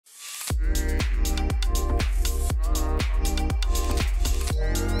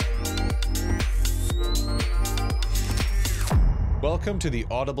Welcome to the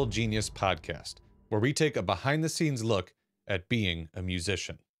Audible Genius Podcast, where we take a behind-the-scenes look at being a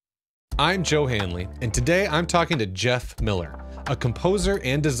musician. I'm Joe Hanley, and today I'm talking to Jeff Miller, a composer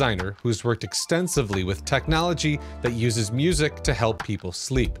and designer who's worked extensively with technology that uses music to help people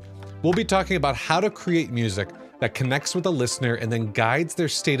sleep. We'll be talking about how to create music that connects with a listener and then guides their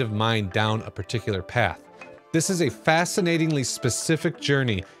state of mind down a particular path. This is a fascinatingly specific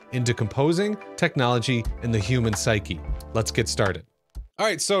journey into composing, technology, and the human psyche. Let's get started. All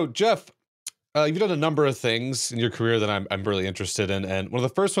right, so Jeff, you've done a number of things in your career that I'm really interested in, and one of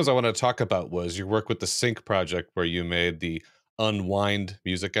the first ones I want to talk about was your work with the Sync project, where you made the Unwind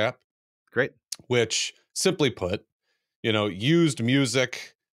music app. Great. Which, simply put, used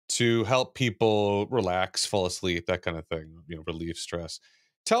music to help people relax, fall asleep, that kind of thing, relieve stress.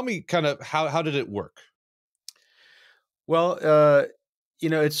 Tell me kind of how did it work? Well,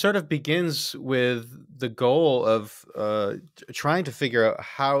 it sort of begins with the goal of trying to figure out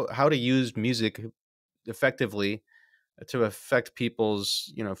how to use music effectively to affect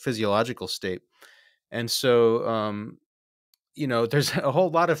people's physiological state. And so there's a whole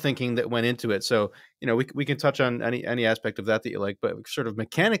lot of thinking that went into it. So we can touch on any aspect of that you like, but sort of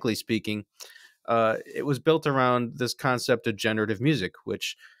mechanically speaking, it was built around this concept of generative music,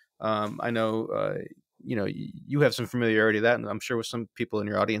 which I know you have some familiarity with that, and I'm sure with some people in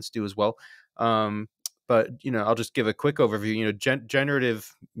your audience do as well. But I'll just give a quick overview.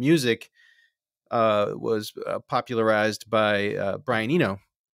 Generative music was popularized by Brian Eno.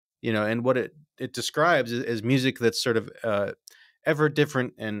 And what it describes is music that's sort of ever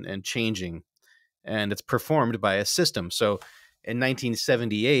different and changing, and it's performed by a system. So in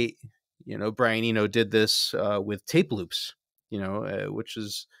 1978, Brian Eno did this with tape loops, which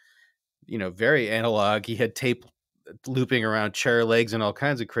is very analog. He had tape looping around chair legs and all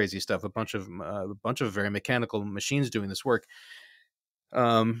kinds of crazy stuff. A bunch of very mechanical machines doing this work.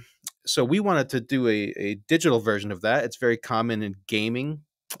 So we wanted to do a digital version of that. It's very common in gaming,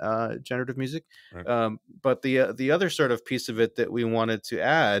 generative music. Right. But the other sort of piece of it that we wanted to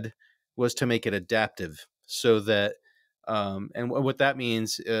add was to make it adaptive, so that and what that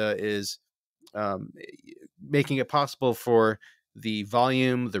means is making it possible for the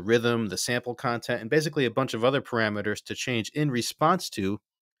volume, the rhythm, the sample content, and basically a bunch of other parameters to change in response to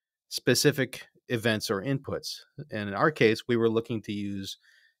specific events or inputs. And in our case, we were looking to use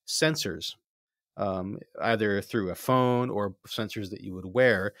sensors, either through a phone or sensors that you would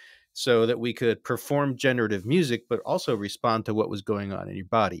wear, so that we could perform generative music, but also respond to what was going on in your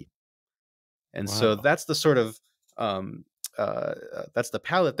body. And so Wow. that's the sort of that's the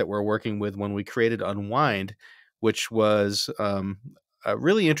palette that we're working with when we created Unwind, which was a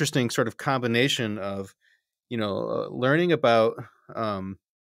really interesting sort of combination of, learning about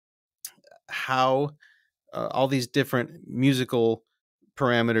how all these different musical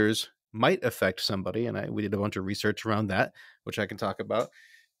parameters might affect somebody. And we did a bunch of research around that, which I can talk about.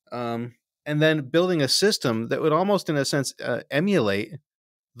 And then building a system that would almost, in a sense, emulate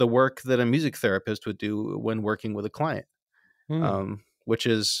the work that a music therapist would do when working with a client, which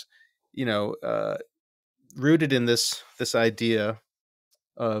is, rooted in this idea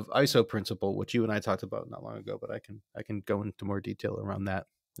of ISO principle, which you and I talked about not long ago, but I can go into more detail around that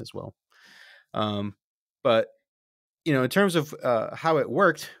as well. But in terms of how it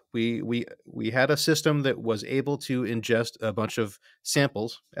worked, we had a system that was able to ingest a bunch of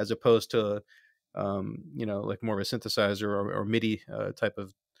samples, as opposed to like more of a synthesizer or MIDI type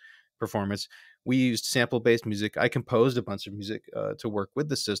of performance. We used sample-based music. I composed a bunch of music to work with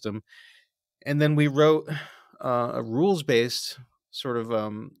the system. And then we wrote a rules-based sort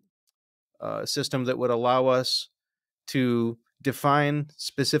of system that would allow us to define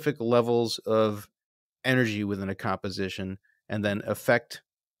specific levels of energy within a composition, and then affect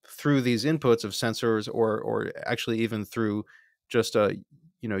through these inputs of sensors, or actually even through just a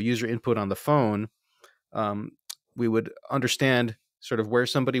user input on the phone. We would understand sort of where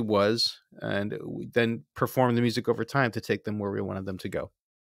somebody was, and we then perform the music over time to take them where we wanted them to go.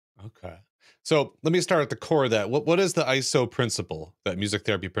 Okay. So let me start at the core of that. What is the ISO principle, that music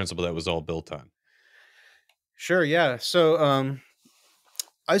therapy principle that was all built on? Sure, yeah. So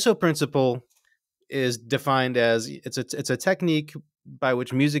ISO principle is defined as it's a technique by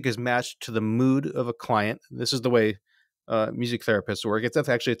which music is matched to the mood of a client. This is the way music therapists work. It's at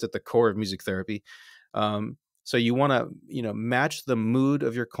the core of music therapy. So you want to match the mood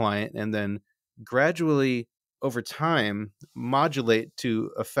of your client, and then gradually over time modulate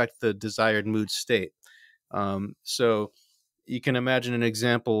to affect the desired mood state. So you can imagine an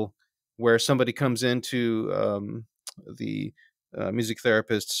example where somebody comes into the music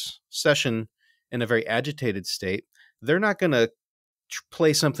therapist's session in a very agitated state. They're not going to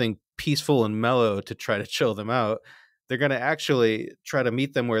play something peaceful and mellow to try to chill them out. They're going to actually try to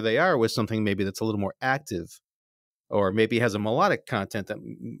meet them where they are with something maybe that's a little more active, or maybe has a melodic content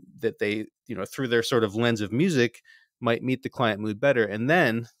that they, through their sort of lens of music, might meet the client mood better. And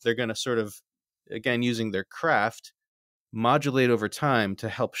then they're going to sort of, again, using their craft, modulate over time to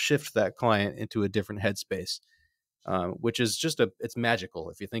help shift that client into a different headspace, which is just it's magical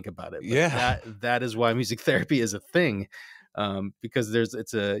if you think about it. But Yeah. that is why music therapy is a thing, because there's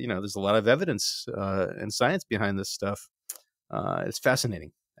a lot of evidence and science behind this stuff. It's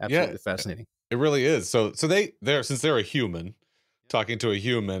fascinating, Yeah, absolutely fascinating. it really is. So they're since they're a human, talking to a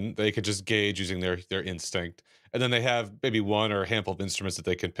human, they could just gauge using their instinct. And then they have maybe one or a handful of instruments that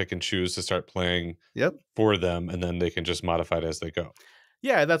they can pick and choose to start playing Yep. for them, and then they can just modify it as they go.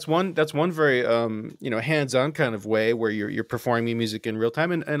 Yeah, that's one very hands-on kind of way where you're performing music in real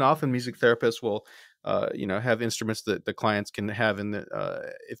time, and often music therapists will have instruments that the clients can have in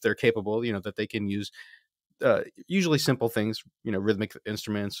the if they're capable, that they can use, usually simple things, rhythmic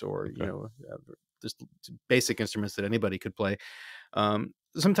instruments, or Okay. just basic instruments that anybody could play.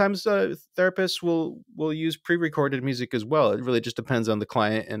 Sometimes therapists will use pre-recorded music as well. It really just depends on the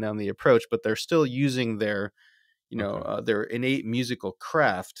client and on the approach, but they're still using Okay. their innate musical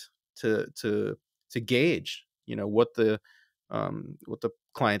craft to gauge, what the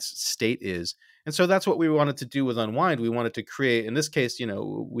client's state is. And so that's what we wanted to do with Unwind. We wanted to create, in this case,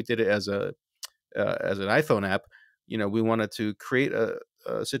 we did it as an iPhone app. We wanted to create a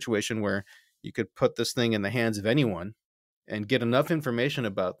situation where you could put this thing in the hands of anyone and get enough information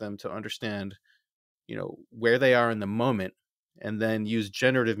about them to understand, where they are in the moment, and then use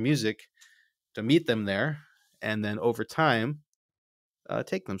generative music to meet them there, and then over time,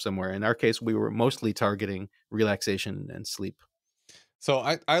 take them somewhere. In our case, we were mostly targeting relaxation and sleep. So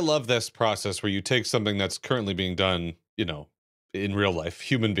I love this process where you take something that's currently being done, in real life,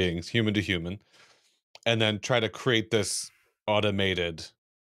 human beings, human to human, and then try to create this automated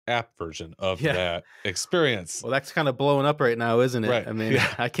app version of Yeah. that experience. Well, that's kind of blowing up right now, isn't it? Right. I mean,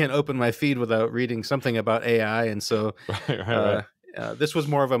 Yeah. I can't open my feed without reading something about AI, and so Right, right, right. uh, this was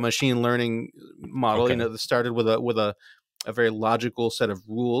more of a machine learning model. Okay. That started with a very logical set of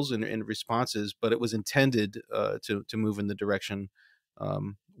rules and responses, but it was intended to move in the direction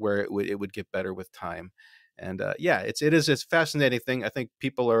where it would get better with time. And yeah, it's a fascinating thing. I think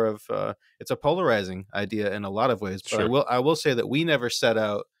people are of it's a polarizing idea in a lot of ways, but I Sure. will I will say that we never set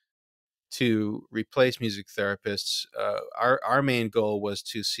out to replace music therapists. Our main goal was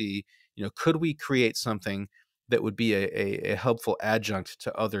to see, could we create something that would be a helpful adjunct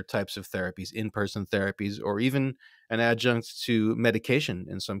to other types of therapies, in-person therapies, or even an adjunct to medication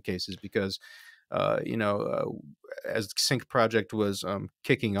in some cases, because as Sync Project was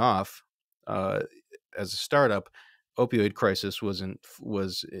kicking off uh, as a startup, opioid crisis was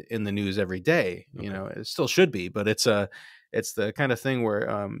in the news every day. Okay. It still should be, but it's the kind of thing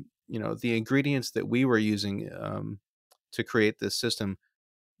where the ingredients that we were using to create this system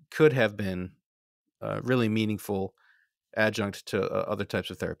could have been really meaningful adjunct to other types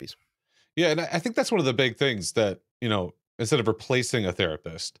of therapies. Yeah, and I think that's one of the big things that, instead of replacing a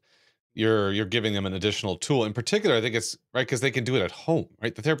therapist, you're giving them an additional tool. In particular, I think it's right because they can do it at home,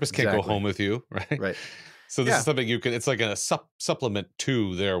 right? The therapist can't go Exactly. home with you, right? Right. So this is Yeah. something it's like a supplement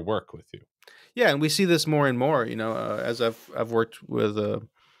to their work with you. Yeah, and we see this more and more. As I've worked with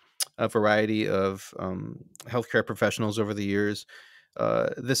a variety of healthcare professionals over the years.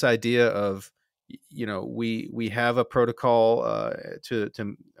 This idea of we have a protocol to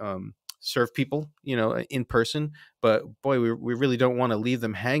serve people in person, but boy, we really don't want to leave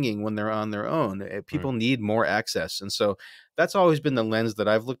them hanging when they're on their own. Right. People need more access, and so that's always been the lens that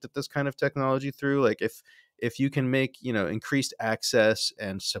I've looked at this kind of technology through. Like if you can make increased access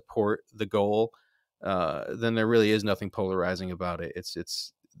and support the goal, then there really is nothing polarizing about it.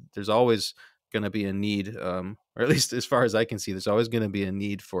 It's there's always going to be a need, or at least as far as I can see, there's always going to be a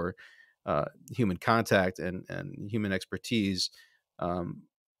need for human contact and human expertise um,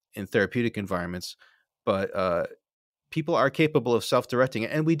 in therapeutic environments. But people are capable of self-directing,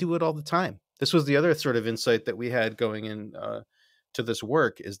 and we do it all the time. This was the other sort of insight that we had going in to this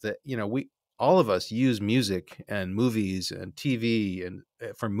work, is that we all of us use music and movies and TV and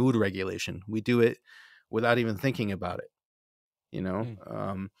for mood regulation. We do it without even thinking about it. You know, Mm.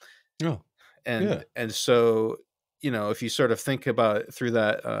 um, Oh, yeah. and so if you sort of think about it through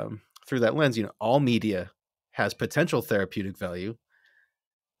that lens, all media has potential therapeutic value.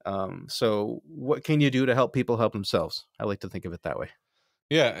 So what can you do to help people help themselves? I like to think of it that way.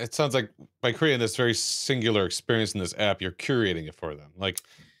 Yeah, it sounds like by creating this very singular experience in this app, you're curating it for them. Like,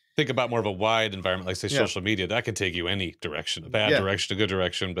 think about more of a wide environment, like say Yeah, social media, that can take you any direction, a bad yeah, direction, a good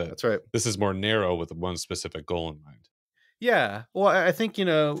direction, but that's right. this is more narrow with one specific goal in mind. Yeah. Well, I think,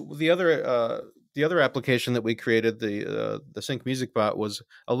 the other application that we created, the Sync Music Bot, was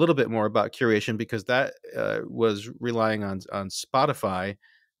a little bit more about curation because that was relying on Spotify,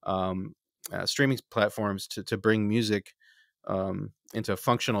 um, streaming platforms to bring music into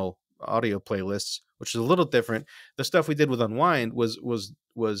functional audio playlists, which is a little different. The stuff we did with Unwind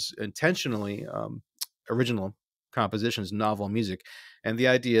was intentionally original compositions, novel music, and the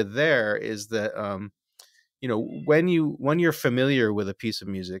idea there is that when you're familiar with a piece of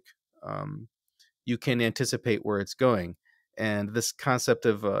music, um, you can anticipate where it's going, and this concept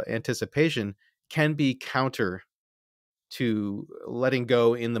of anticipation can be counter to letting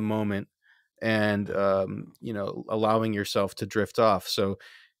go in the moment and allowing yourself to drift off. So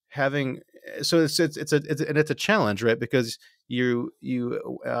having so it's a challenge, right? Because you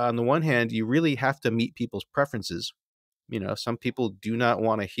on the one hand, you really have to meet people's preferences. Some people do not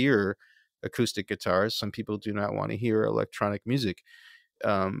want to hear acoustic guitars. Some people do not want to hear electronic music.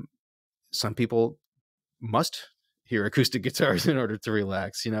 Um, some people must hear acoustic guitars in order to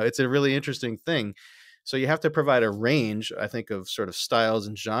relax. It's a really interesting thing. So you have to provide a range, I think, of sort of styles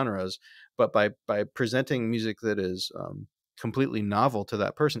and genres, but by presenting music that is completely novel to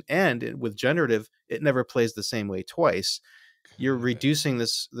that person, and with generative, it never plays the same way twice. You're Got it. reducing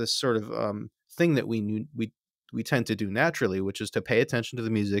this sort of thing that we tend to do naturally, which is to pay attention to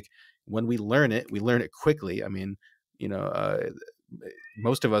the music. When we learn it quickly. I mean, you know, uh,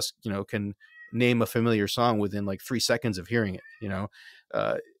 most of us, can name a familiar song within like 3 seconds of hearing it.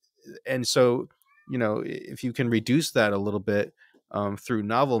 Uh, and so, if you can reduce that a little bit through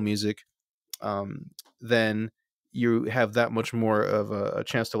novel music, then you have that much more of a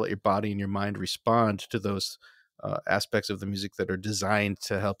chance to let your body and your mind respond to those aspects of the music that are designed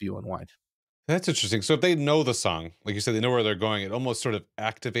to help you unwind. That's interesting. So if they know the song, like you said, they know where they're going, it almost sort of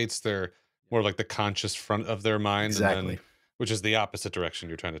activates their more like the conscious front of their mind, and Exactly. then which is the opposite direction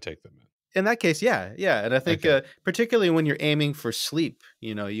you're trying to take them In that case, yeah, yeah, and I in. think Okay. particularly when you're aiming for sleep,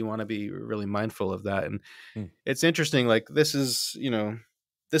 you want to be really mindful of that. And Hmm. it's interesting. Like this is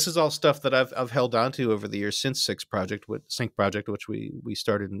all stuff that I've held on to over the years since Sync Project, which we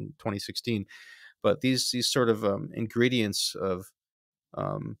started in 2016. But these sort of ingredients of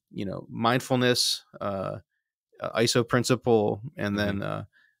mindfulness, ISO principle, and Hmm. then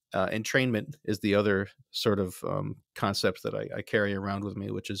entrainment is the other sort of concept that I carry around with me,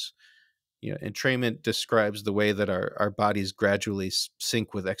 which is entrainment describes the way that our bodies gradually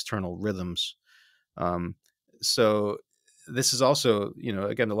sync with external rhythms. Um, so this is also,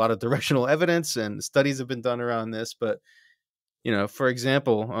 again, a lot of directional evidence and studies have been done around this. But for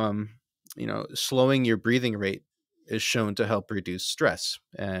example, slowing your breathing rate is shown to help reduce stress,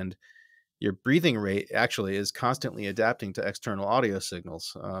 and your breathing rate actually is constantly adapting to external audio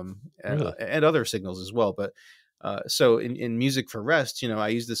signals, Really? and other signals as well. But so in music for rest, I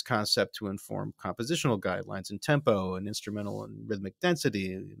use this concept to inform compositional guidelines in tempo and instrumental and rhythmic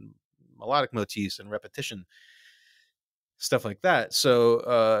density and melodic motifs and repetition, stuff like that. So,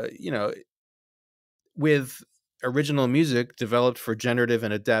 with original music developed for generative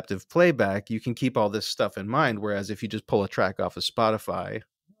and adaptive playback, you can keep all this stuff in mind. Whereas if you just pull a track off of Spotify,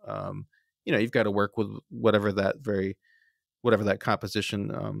 um, you've got to work with whatever that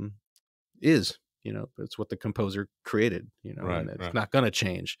composition is. It's what the composer created. Right, And it's right. not going to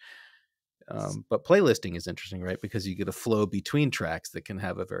change. But playlisting is interesting, right? Because you get a flow between tracks that can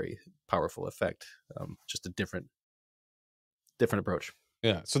have a very powerful effect. Just a different approach.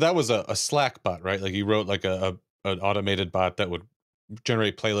 Yeah. So that was a Slack bot, right? Like you wrote like an automated bot that would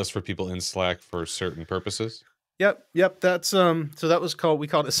generate playlists for people in Slack for certain purposes. Yep, yep. That's so that was called we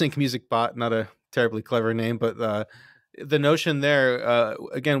called it Sync Music Bot, not a terribly clever name, but the notion there,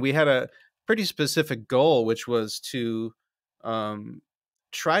 again, we had a pretty specific goal, which was to um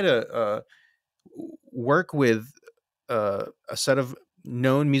try to work with a set of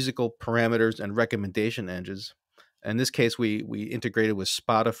known musical parameters and recommendation engines. In this case, we integrated with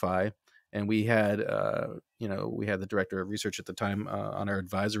Spotify, and we had the director of research at the time on our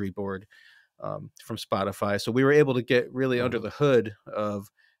advisory board from Spotify. So we were able to get really Oh, under really? the hood of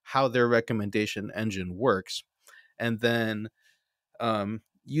how their recommendation engine works, and then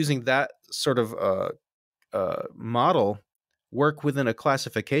using that sort of model, work within a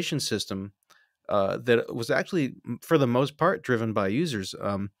classification system that was actually, for the most part, driven by users.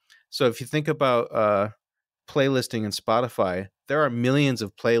 So if you think about playlisting in Spotify, there are millions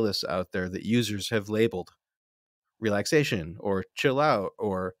of playlists out there that users have labeled relaxation or chill out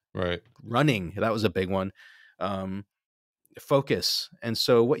or Right. running. That was a big one. Um, focus. And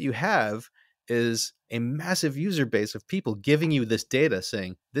so what you have is a massive user base of people giving you this data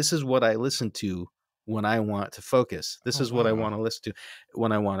saying, this is what I listen to when I want to focus. This Oh, is what I want wow. to listen to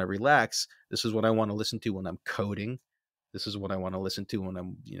when I want to relax. This is what I want to listen to when I'm coding. This is what I want to listen to when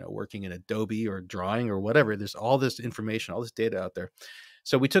I'm, working in Adobe or drawing or whatever. There's all this information, all this data out there.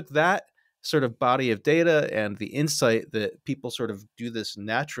 So we took that sort of body of data and the insight that people sort of do this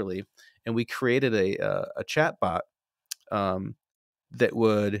naturally, and we created a chat bot um, that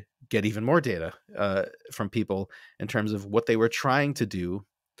would get even more data from people in terms of what they were trying to do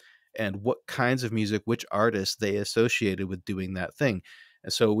and what kinds of music, which artists they associated with doing that thing.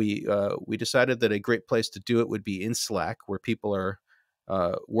 And so we decided that a great place to do it would be in Slack, where people are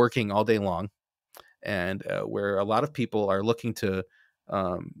working all day long, and where a lot of people are looking to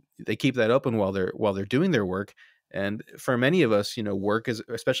they keep that open while they're doing their work. And for many of us, work is,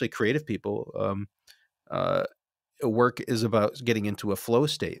 especially creative people, uh, work is about getting into a flow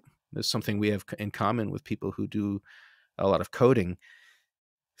state. There's something we have in common with people who do a lot of coding.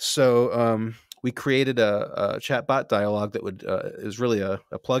 So we created a chatbot dialogue that would is really a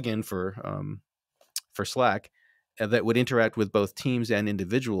plugin for Slack, that would interact with both teams and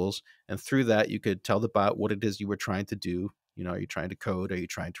individuals. And through that, you could tell the bot what it is you were trying to do. Are you trying to code? Are you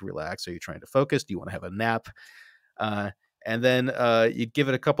trying to relax? Are you trying to focus? Do you want to have a nap? Uh, and then you'd give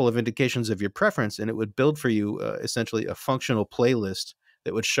it a couple of indications of your preference, and it would build for you essentially a functional playlist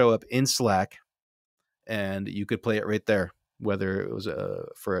that would show up in Slack, and you could play it right there, whether it was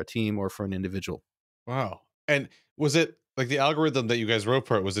for a team or for an individual. Wow. And was it like the algorithm that you guys wrote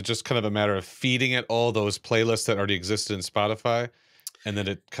for it? Was it just kind of a matter of feeding it all those playlists that already existed in Spotify? And then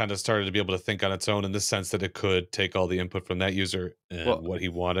it kind of started to be able to think on its own in the sense that it could take all the input from that user and Well, what he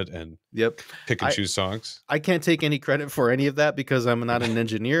wanted and yep. pick and I choose songs? I can't take any credit for any of that because I'm not an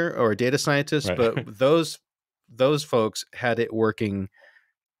engineer or a data scientist, Right. but those folks had it working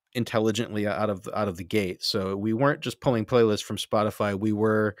intelligently out of the gate. So we weren't just pulling playlists from Spotify. We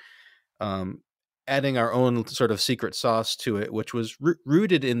were um, adding our own sort of secret sauce to it, which was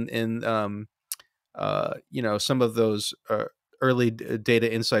rooted in some of those early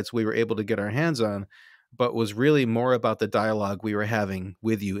data insights we were able to get our hands on, but was really more about the dialogue we were having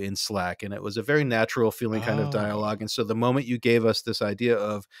with you in Slack. And it was a very natural feeling kind of Oh. dialogue. And so the moment you gave us this idea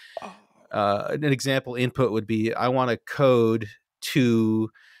of Oh. an example input would be, I want to code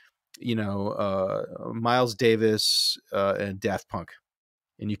to, Miles Davis and Daft Punk.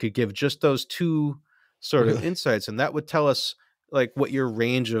 And you could give just those two sort of Really? insights, and that would tell us like what your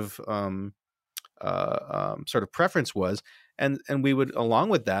range of sort of preference was. And we would, along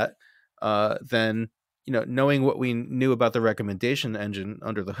with that, then, knowing what we knew about the recommendation engine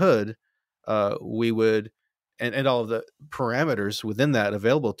under the hood, we would, and all of the parameters within that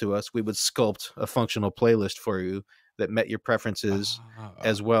available to us, we would sculpt a functional playlist for you that met your preferences,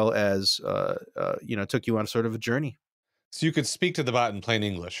 as Ah. well as took you on sort of a journey. So you could speak to the bot in plain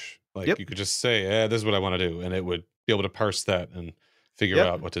English. Like Yep. you could just say, "Yeah, this is what I want to do," and it would be able to parse that and figure Yep.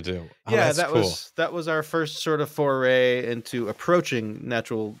 out what to do. Oh, Yeah, that's that cool. was our first sort of foray into approaching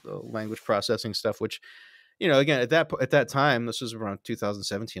natural language processing stuff, which, again, at that time, this was around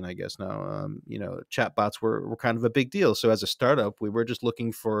 2017, I guess now, chatbots were kind of a big deal. So as a startup, we were just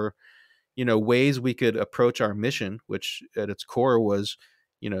looking for, ways we could approach our mission, which at its core was,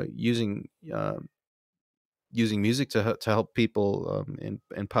 using music to help people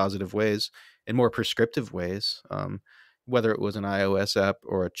in positive ways, in more prescriptive ways. Whether it was an iOS app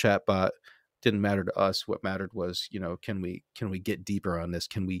or a chatbot didn't matter to us. What mattered was, can we get deeper on this?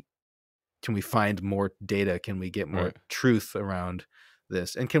 Can we find more data? Can we get more Right. truth around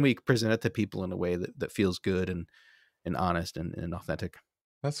this? And can we present it to people in a way that feels good and honest and authentic?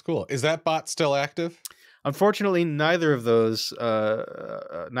 That's cool. Is that bot still active? Unfortunately, neither of those,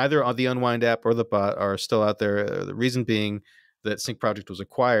 neither on the Unwind app or the bot, are still out there. The reason being that Sync Project was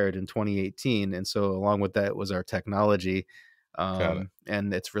acquired in 2018, and so along with that was our technology, Got it.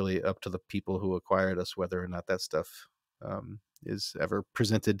 and it's really up to the people who acquired us whether or not that stuff is ever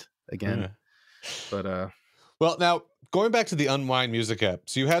presented again. Yeah. But Well, now going back to the Unwind music app.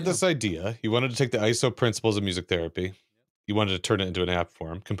 So you had yeah, this idea. You wanted to take the ISO principles of music therapy. You wanted to turn it into an app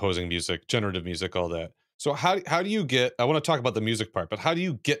form, composing music, generative music, all that. So how do you get? I want to talk about the music part, but how do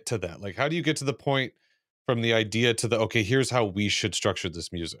you get to that? Like, how do you get to the point from the idea to the okay? Here's how we should structure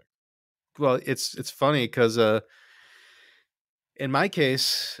this music. well, it's funny because in my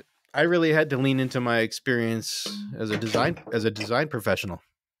case, I really had to lean into my experience as a design professional.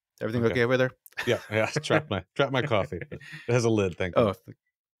 Everything Okay. okay over there? Yeah. Yeah. Drop my coffee. But it has a lid. Thank Oh, God.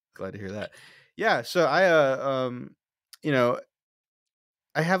 glad to hear that. Yeah, so I you know,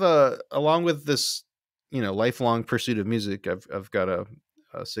 I have along with this lifelong pursuit of music. I've got a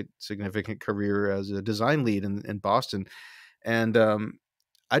significant career as a design lead in Boston, and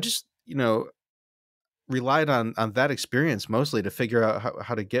I just relied on that experience mostly to figure out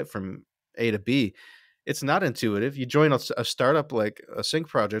how to get from A to B. It's not intuitive. You join a startup like a sync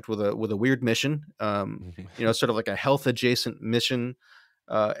project with a weird mission, sort of like a health adjacent mission.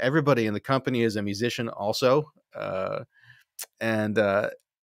 Everybody in the company is a musician also, and I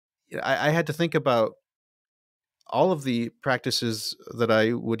had to think about all of the practices that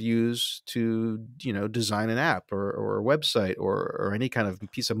I would use to, design an app or a website or any kind of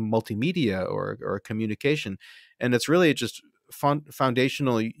piece of multimedia or communication. And it's really just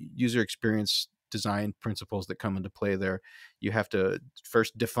foundational user experience design principles that come into play there. You have to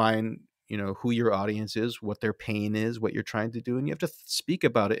first define, who your audience is, what their pain is, what you're trying to do, and you have to speak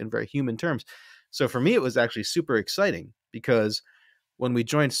about it in very human terms. So for me, it was actually super exciting because when we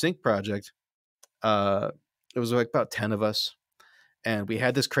joined Sync Project, uh, it was like about 10 of us, and we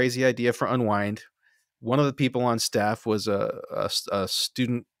had this crazy idea for Unwind. One of the people on staff was a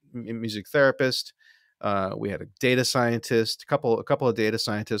student music therapist. We had a data scientist, a couple of data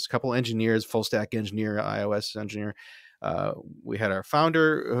scientists, a couple engineers, full stack engineer, iOS engineer. We had our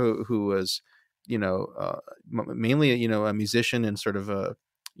founder who was, mainly a musician and sort of a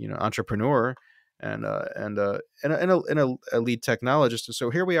entrepreneur, and a lead technologist. And so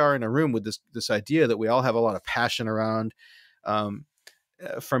here we are in a room with this idea that we all have a lot of passion around. Um,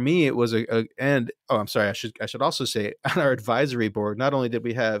 for me, it was and oh, I'm sorry. I should also say on our advisory board, not only did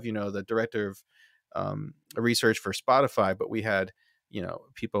we have the director of research for Spotify, but we had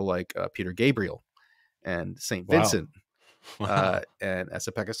people like Peter Gabriel and Saint Wow. Vincent Wow. and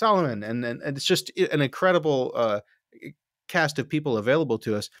Esapeka Solomon, and it's just an incredible cast of people available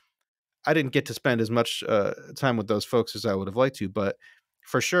to us. I didn't get to spend as much time with those folks as I would have liked to, but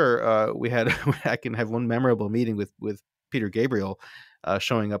for sure, we had I can have one memorable meeting with Peter Gabriel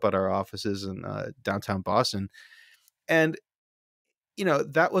showing up at our offices in downtown Boston, and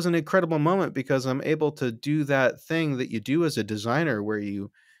that was an incredible moment because I'm able to do that thing that you do as a designer, where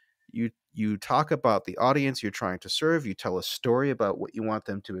you talk about the audience you're trying to serve, you tell a story about what you want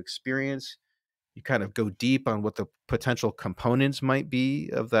them to experience, you kind of go deep on what the potential components might be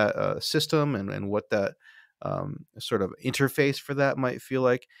of that system and what that sort of interface for that might feel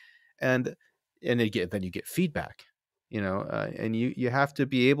like, and then you get feedback, and you have to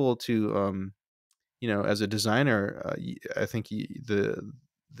be able to as a designer, I think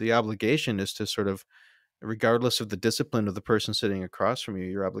the obligation is to sort of, regardless of the discipline of the person sitting across from you,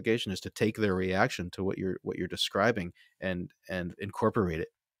 your obligation is to take their reaction to what you're describing and incorporate it.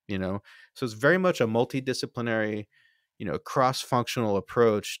 So it's very much a multidisciplinary, cross-functional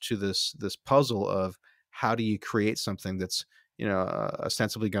approach to this puzzle of how do you create something that's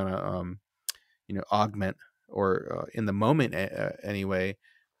ostensibly going to augment or in the moment anyway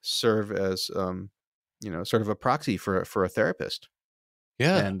serve as sort of a proxy for a therapist.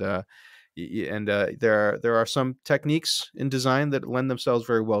 Yeah. And there are some techniques in design that lend themselves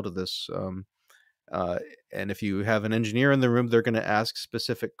very well to this. Uh, and if you have an engineer in the room, they're going to ask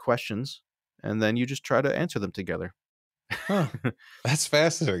specific questions, and then you just try to answer them together. Huh. That's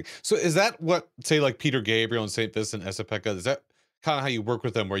fascinating. So is that what, say, like Peter Gabriel and Saint Vincent Esapeka, is that kind of how you work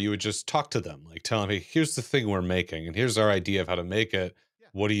with them, where you would just talk to them, like tell them, hey, here's the thing we're making, and here's our idea of how to make it. Yeah.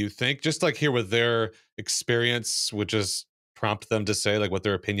 What do you think? Just like hear what their experience would just prompt them to say, like what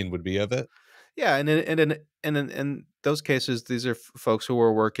their opinion would be of it. Yeah, and in those cases, these are folks who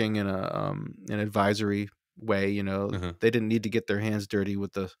were working in an advisory way. Uh-huh. They didn't need to get their hands dirty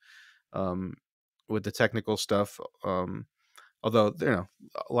um, with the technical stuff. Although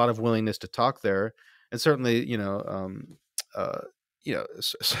a lot of willingness to talk there, and certainly uh,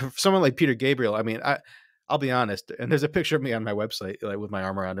 someone like Peter Gabriel. I mean, I'll be honest, and there's a picture of me on my website, like with my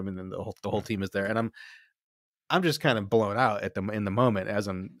arm around him, and then the whole team is there, and I'm just kind of blown out in the moment as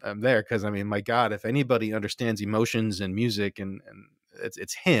I'm there, because I mean, my God, if anybody understands emotions and music, and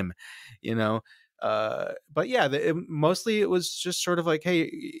it's him, you know. But yeah, mostly it was just sort of like, hey,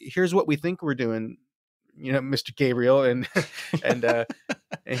 here's what we think we're doing, Mr. Gabriel, and and uh,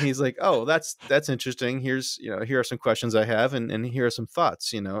 and he's like, oh, that's interesting. Here are some questions I have, and here are some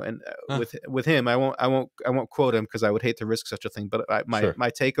thoughts, and Huh. with him, I won't quote him because I would hate to risk such a thing. But my Sure. my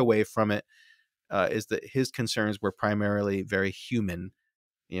takeaway from it is that his concerns were primarily very human,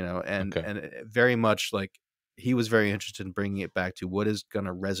 and Okay. very much like he was very interested in bringing it back to what is going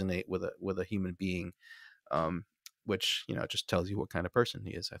to resonate with a human being, um, which just tells you what kind of person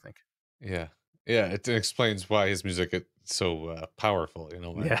he is, I think. Yeah. Yeah, it explains why his music is so powerful, why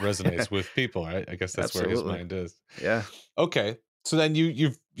it Yeah, resonates with people, right? I guess that's where his absolutely. mind is. Yeah. Okay. So then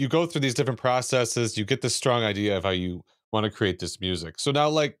you go through these different processes, you get this strong idea of how you want to create this music. So now,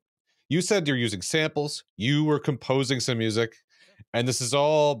 like, you said you're using samples, you were composing some music, and this is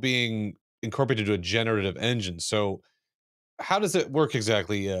all being incorporated into a generative engine. So how does it work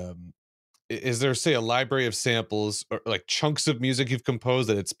exactly? Is there, say, a library of samples or like chunks of music you've composed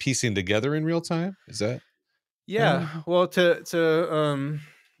that it's piecing together in real time? Is that kind of what Yeah, it is? well, to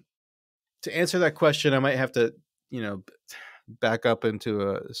answer that question, I might have to, you know, back up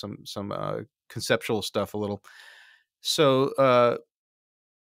into some conceptual stuff a little. So,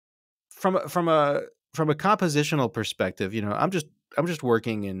 from a compositional perspective, I'm just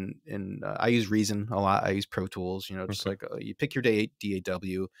working in I use Reason a lot. I use Pro Tools, just Okay. like you pick your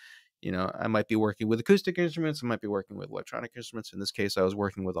DAW. I might be working with acoustic instruments. I might be working with electronic instruments. In this case, I was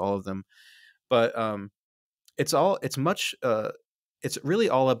working with all of them. But it's really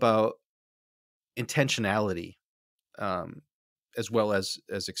all about intentionality, um, as well as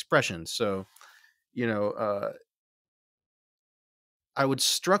expression. So, you know, uh, I would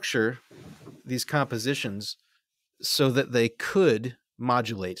structure these compositions so that they could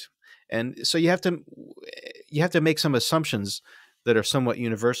modulate. And so you have to make some assumptions that are somewhat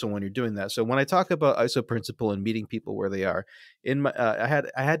universal when you're doing that. So when I talk about ISO principle and meeting people where they are, I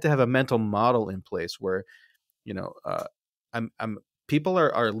had to have a mental model in place where you know I'm people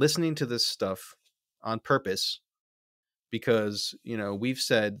are listening to this stuff on purpose because we've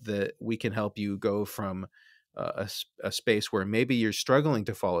said that we can help you go from a space where maybe you're struggling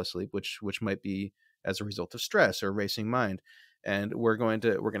to fall asleep, which might be as a result of stress or racing mind, and we're going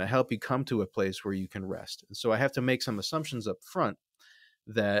to help you come to a place where you can rest. And so I have to make some assumptions up front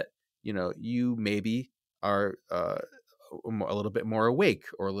that you maybe are a little bit more awake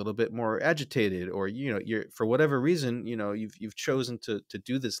or a little bit more agitated, or you're, for whatever reason, you've chosen to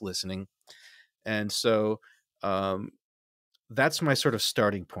do this listening. And so um, that's my sort of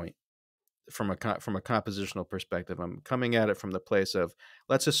starting point from a compositional perspective. I'm coming at it from the place of,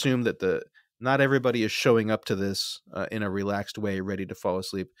 let's assume that the not everybody is showing up to this in a relaxed way, ready to fall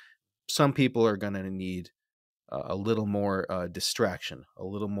asleep. Some people are going to need a little more distraction, a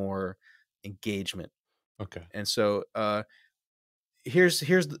little more engagement. Okay. And so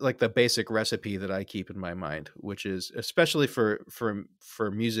here's like the basic recipe that I keep in my mind, which is especially for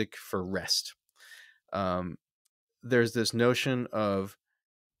music for rest. Um, there's this notion of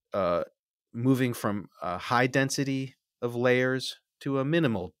uh, moving from a high density of layers to a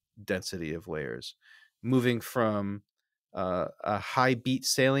minimal density of layers, moving from a high beat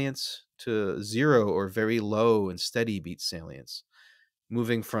salience to zero or very low and steady beat salience,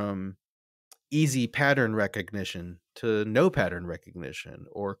 moving from easy pattern recognition to no pattern recognition,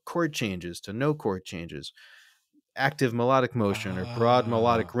 or chord changes to no chord changes, active melodic motion or broad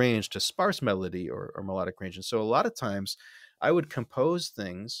melodic Ah, range to sparse melody or melodic range. And so a lot of times I would compose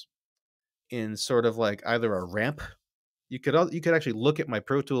things in sort of like either a ramp. You could actually look at my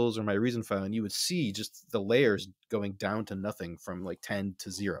Pro Tools or my Reason file, and you would see just the layers going down to nothing from like 10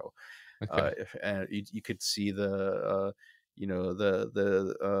 to 0. okay. And you could see the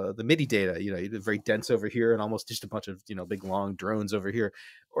MIDI data. Very dense over here, and almost just a bunch of big long drones over here.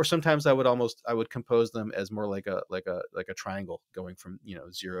 Or sometimes I would compose them as more like a triangle going from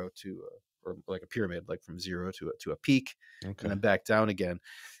zero to or like a pyramid, like from zero to a peak, and Okay. then back down again.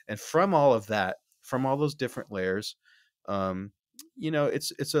 And from all of that, from all those different layers, um,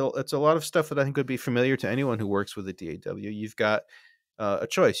 it's a lot of stuff that I think would be familiar to anyone who works with a DAW. You've got a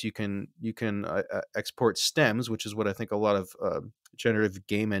choice. You can export stems, which is what I think a lot of generative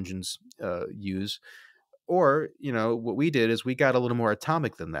game engines use. Or what we did is we got a little more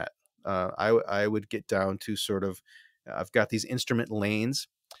atomic than that. I would get down to sort of I've got these instrument lanes,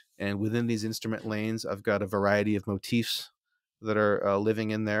 and within these instrument lanes, I've got a variety of motifs that are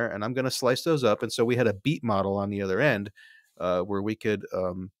living in there, and I'm going to slice those up. And so we had a beat model on the other end where we could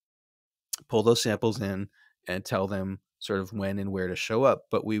pull those samples in and tell them sort of when and where to show up.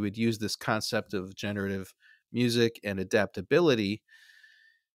 But we would use this concept of generative music and adaptability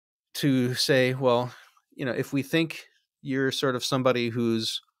to say, well, if we think you're sort of somebody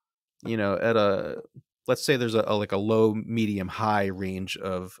who's, at let's say there's like a low, medium, high range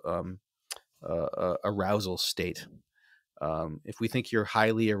of arousal state. If we think you're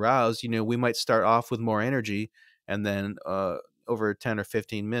highly aroused, we might start off with more energy, and then over 10 or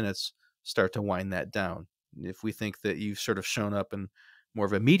 15 minutes, start to wind that down. If we think that you've sort of shown up in more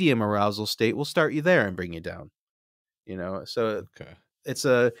of a medium arousal state, we'll start you there and bring you down. So Okay. it's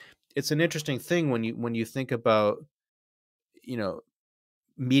a it's an interesting thing when you think about you know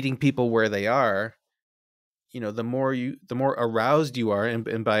meeting people where they are. The more aroused you are,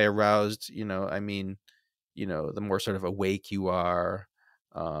 and by aroused, I mean the more sort of awake you are,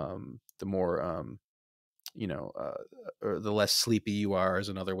 the more or the less sleepy you are is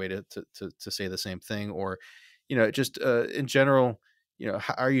another way to say the same thing. Or just in general,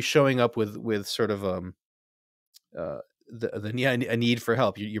 are you showing up with sort of uh a need for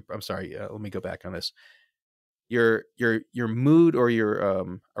help? I'm sorry, let me go back on this. Your mood or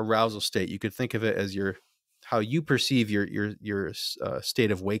your arousal state, you could think of it as your how you perceive your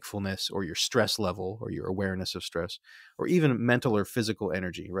state of wakefulness, or your stress level, or your awareness of stress, or even mental or physical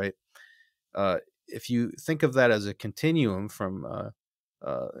energy, right? uh, if you think of that as a continuum from a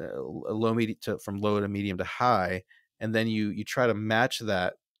low medium to from low to medium to high, and then you try to match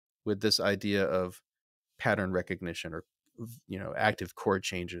that with this idea of pattern recognition, or active chord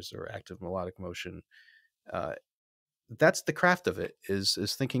changes or active melodic motion. uh, that's the craft of it, is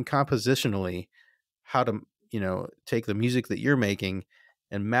thinking compositionally how to take the music that you're making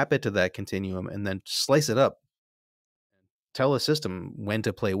and map it to that continuum, and then slice it up, tell a system when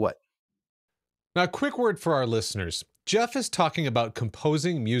to play what. Now, a quick word for our listeners. Jeff is talking about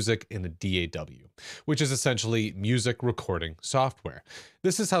composing music in a DAW, which is essentially music recording software.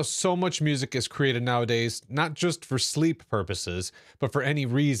 This is how so much music is created nowadays, not just for sleep purposes, but for any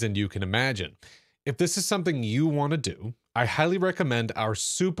reason you can imagine. If this is something you want to do, I highly recommend our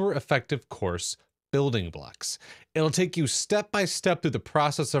super effective course, Building Blocks. It'll take you step by step through the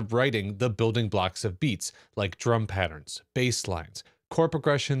process of writing the building blocks of beats, like drum patterns, bass lines, chord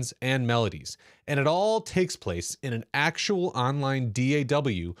progressions, and melodies. And it all takes place in an actual online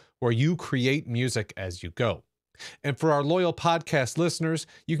DAW where you create music as you go. And for our loyal podcast listeners,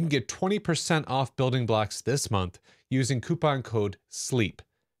 you can get 20% off Building Blocks this month using coupon code SLEEP.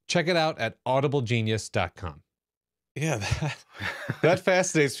 Check it out at audiblegenius.com. Yeah, that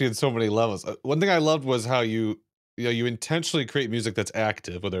fascinates me in so many levels. One thing I loved was how you intentionally create music that's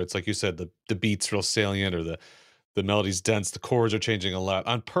active, whether it's like you said, the beats real salient, or the melody's dense, the chords are changing a lot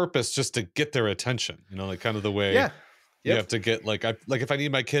on purpose just to get their attention. Like kind of the way Yeah. you Yep. have to get like if I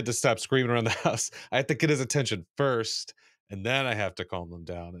need my kid to stop screaming around the house, I have to get his attention first, and then I have to calm them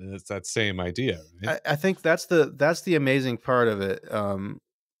down. And it's that same idea, right? I think that's the amazing part of it.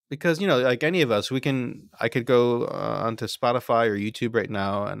 Because like any of us, I could go onto Spotify or YouTube right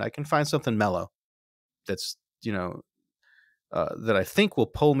now, and I can find something mellow that's that I think will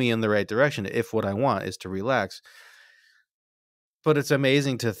pull me in the right direction if what I want is to relax. But it's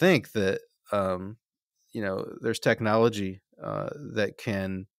amazing to think that there's technology that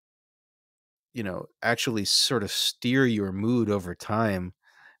can actually sort of steer your mood over time,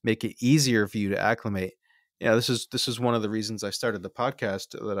 make it easier for you to acclimate. This is one of the reasons I started the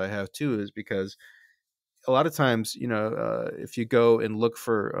podcast that I have too, is because a lot of times, if you go and look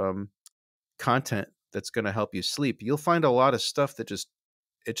for content that's going to help you sleep, you'll find a lot of stuff that just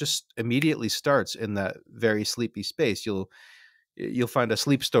immediately starts in that very sleepy space. You'll find a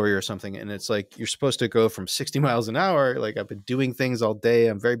sleep story or something, and it's like you're supposed to go from 60 miles an hour, like I've been doing things all day,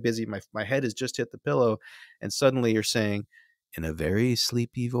 I'm very busy, my head has just hit the pillow, and suddenly you're saying in a very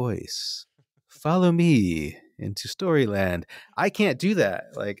sleepy voice, follow me into storyland. I can't do that.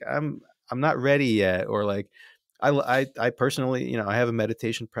 Like I'm not ready yet. Or like I personally, I have a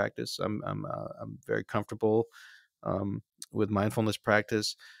meditation practice. I'm very comfortable with mindfulness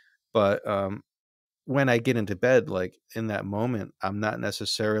practice, but when I get into bed, like in that moment, I'm not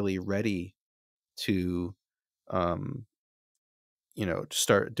necessarily ready to, um,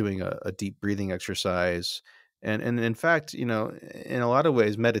 start doing a deep breathing exercise. And in fact, in a lot of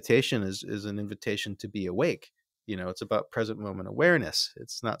ways, meditation is an invitation to be awake. It's about present moment awareness.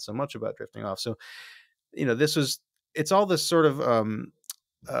 It's not so much about drifting off. So, it's all this sort of,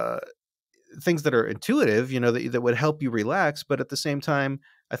 uh, things that are intuitive, that would help you relax. But at the same time,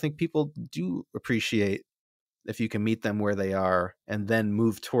 I think people do appreciate if you can meet them where they are and then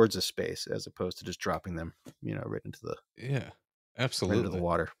move towards a space, as opposed to just dropping them, Yeah, right into the absolutely.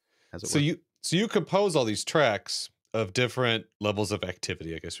 water, as it So were. you compose all these tracks of different levels of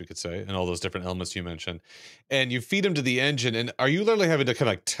activity, I guess we could say, and all those different elements you mentioned, and you feed them to the engine. And are you literally having to kind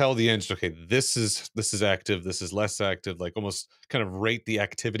of like tell the engine, okay, this is active, this is less active, like almost kind of rate the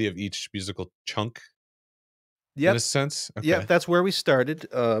activity of each musical chunk in a Yep. sense? Yep. Okay. That's where we started.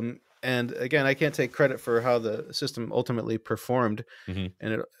 And again, I can't take credit for how the system ultimately performed, Hmm.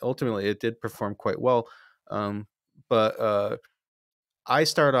 and it did perform quite well. But I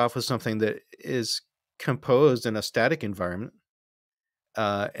start off with something that is composed in a static environment,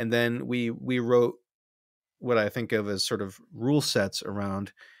 and then we wrote what I think of as sort of rule sets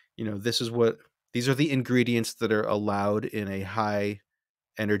around, these are the ingredients that are allowed in a high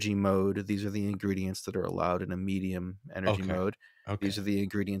energy mode. These are the ingredients that are allowed in a medium energy Okay. mode. These Okay. are the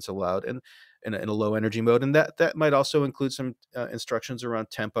ingredients allowed. And in a low energy mode, and that might also include some instructions around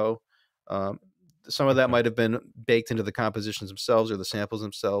tempo. Um, some of that Okay. might have been baked into the compositions themselves or the samples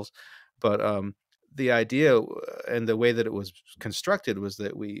themselves, but the idea and the way that it was constructed was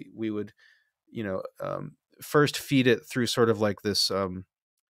that we would, you know, first feed it through sort of like this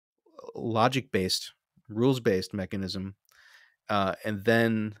logic based, rules based mechanism, and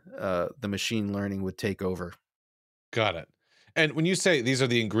then the machine learning would take over. Got it. And when you say these are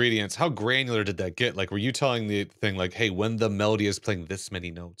the ingredients, how granular did that get? Like, were you telling the thing like, "Hey, when the melody is playing this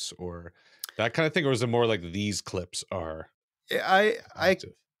many notes," or that kind of thing, or is it more like these clips are I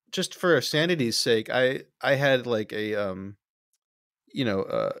active? just for sanity's sake, I had like a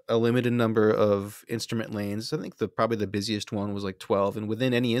limited number of instrument lanes. I think probably the busiest one was like 12, and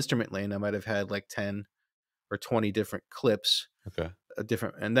within any instrument lane, I might have had like 10 or 20 different clips, Okay.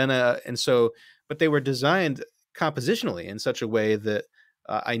 different, and so, but they were designed compositionally in such a way that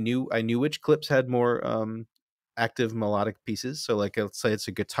I knew which clips had more active melodic pieces. So, like, let's say it's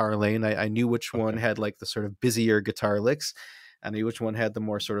a guitar lane, I knew which one Okay. had like the sort of busier guitar licks. I knew which one had the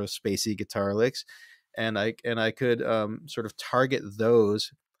more sort of spacey guitar licks, and I could sort of target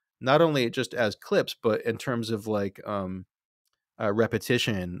those not only just as clips, but in terms of like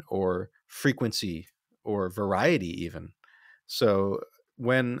repetition or frequency or variety, even. So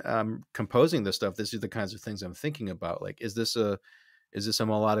when I'm composing this stuff, this is the kinds of things I'm thinking about. Like, is this a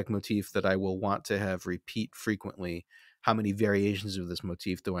melodic motif that I will want to have repeat frequently? How many variations of this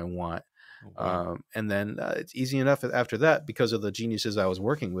motif do I want? Oh, wow. And then it's easy enough after that, because of the geniuses I was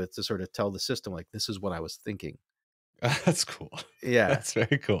working with, to sort of tell the system like, this is what I was thinking. That's cool. Yeah, That's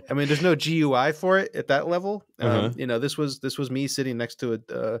very cool. I mean, there's no GUI for it at that level. Uh-huh. This was me sitting next to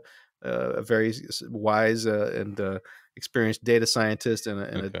a very wise and experienced data scientist and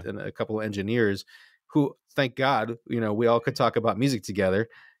Okay. a couple of engineers who, thank God, we all could talk about music together.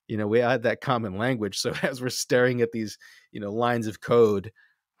 We had that common language. So as we're staring at these, lines of code,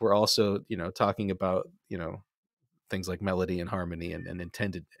 we're also, talking about, things like melody and harmony and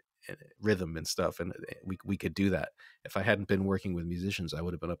intended rhythm and stuff. And we could do that. If I hadn't been working with musicians, I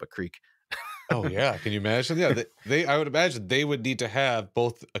would have been up a creek. Oh, yeah, can you imagine? Yeah, they I would imagine they would need to have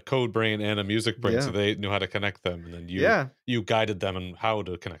both a code brain and a music brain, so Yeah. they knew how to connect them, and then Yeah, you guided them on how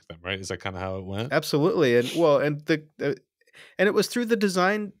to connect them, right? Is that kinda how it went? absolutely. And well, and it was through the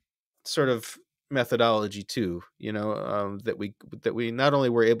design sort of methodology too, that we not only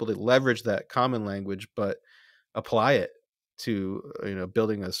were able to leverage that common language, but apply it to,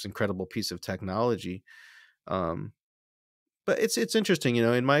 building this incredible piece of technology. Um, but it's interesting,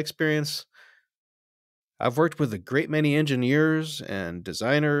 in my experience, I've worked with a great many engineers and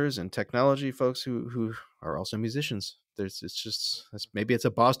designers and technology folks who are also musicians. Maybe it's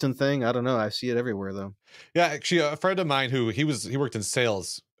a Boston thing. I don't know. I see it everywhere though. Yeah, actually, a friend of mine who he worked in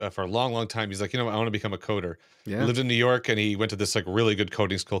sales, for a long, long time. He's like, "You know what? I wanna become a coder." He Yeah. lived in New York, and he went to this, like, really good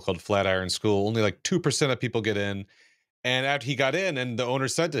coding school called Flatiron School. Only, like, 2% of people get in, and after he got in and the owner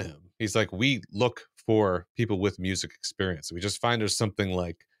said to him, he's like, "We look for people with music experience. We just find there's something,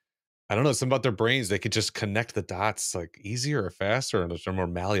 like, I don't know, something about their brains, they could just connect the dots, like, easier or faster, and they're more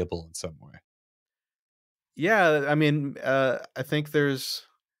malleable in some way." Yeah, I mean, I think there's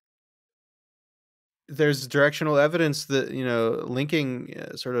directional evidence that, linking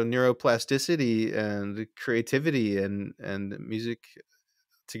sort of neuroplasticity and creativity and music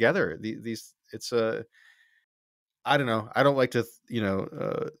together. These it's a I don't know. I don't like to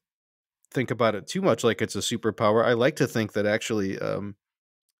think about it too much like it's a superpower. I like to think that actually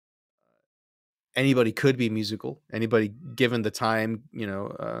anybody could be musical. Anybody given the time,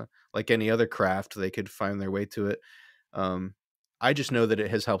 like any other craft, they could find their way to it. Um, I just know that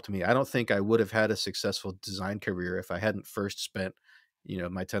it has helped me. I don't think I would have had a successful design career if I hadn't first spent,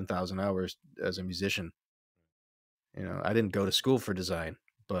 my 10,000 hours as a musician. I didn't go to school for design,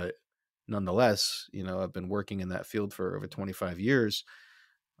 but nonetheless, I've been working in that field for over 25 years,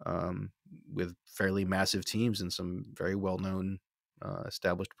 with fairly massive teams and some very well known,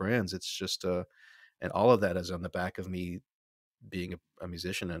 established brands. It's just, and all of that is on the back of me being a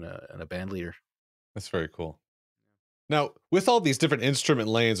musician and a band leader. That's very cool. Now, with all these different instrument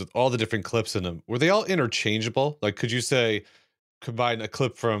lanes with all the different clips in them, were they all interchangeable? Like, could you say combine a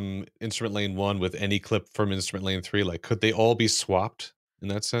clip from instrument lane 1 with any clip from instrument lane 3? Like, could they all be swapped in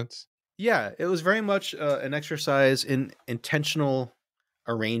that sense? Yeah, it was very much an exercise in intentional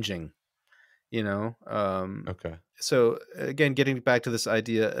arranging, you know. Okay. So again, getting back to this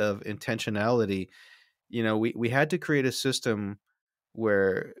idea of intentionality, we had to create a system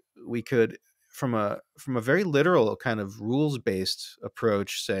where we could, from a very literal kind of rules based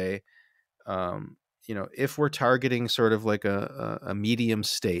approach, say, if we're targeting sort of like a medium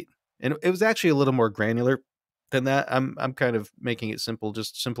state And it was actually a little more granular than that. I'm kind of making it simple,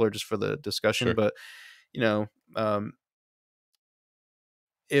 just simpler, just for the discussion. Sure. But you know, um,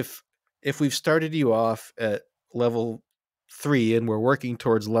 if we've started you off at level 3 and we're working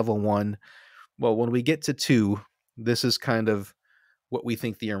towards level 1, well, when we get to 2, this is kind of what we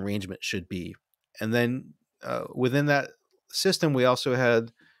think the arrangement should be. And then within that system, we also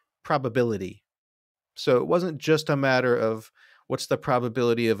had probability. So it wasn't just a matter of what's the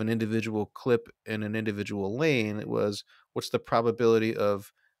probability of an individual clip in an individual lane. It was what's the probability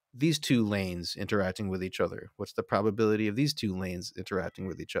of these two lanes interacting with each other? What's the probability of these two lanes interacting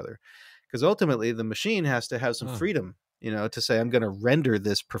with each other? Because ultimately, the machine has to have some Oh, freedom, to say, I'm going to render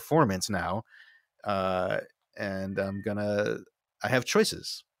this performance now, uh, and I have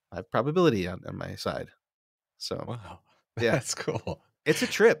choices. I have probability on my side. So, wow. yeah, That's cool. it's a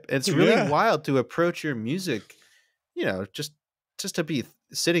trip. It's really Yeah. wild to approach your music, just to be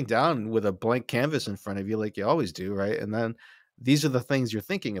sitting down with a blank canvas in front of you like you always do, right? And then these are the things you're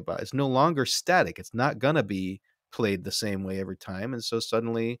thinking about. It's no longer static. It's not gonna be played the same way every time. And so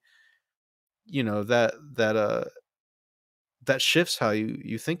suddenly, you know, that that uh that shifts how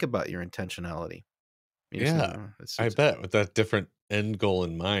you think about your intentionality. Yeah. I It's bet with that different end goal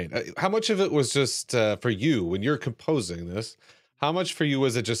in mind. How much of it was just for you when you're composing this? How much for you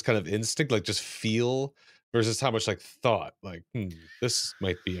was it just kind of instinct, like just feel, versus how much like thought, like, this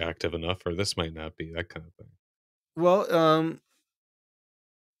might be active enough or this might not be, that kind of thing. well,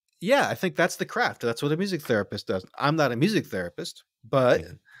 yeah, I think that's the craft. That's what a music therapist does. I'm not a music therapist, but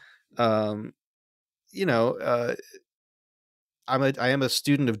Mhm. um, you know, uh I am a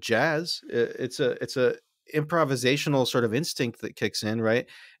student of jazz. It's a improvisational sort of instinct that kicks in, right?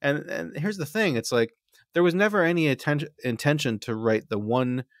 And here's the thing, it's like there was never any intention to write the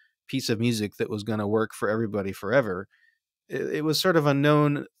one piece of music that was going to work for everybody forever. It was sort of a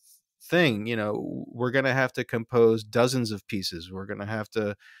known thing, we're going to have to compose dozens of pieces. We're going to have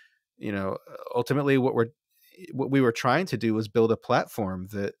to, ultimately what we were trying to do was build a platform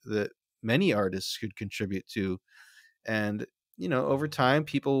that many artists could contribute to. And over time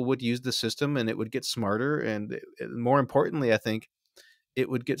people would use the system and it would get smarter, and more importantly, I think it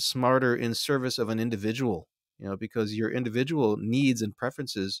would get smarter in service of an individual, because your individual needs and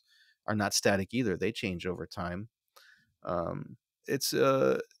preferences are not static either. They change over time. It's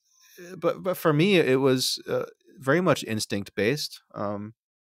but for me it was very much instinct based.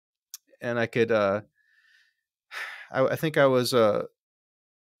 And I could I think I was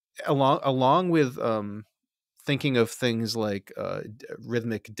along with thinking of things like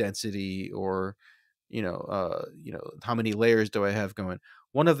rhythmic density, or how many layers do I have going.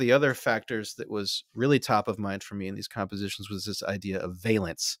 One of the other factors that was really top of mind for me in these compositions was this idea of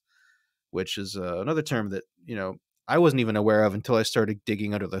valence, which is another term that I wasn't even aware of until I started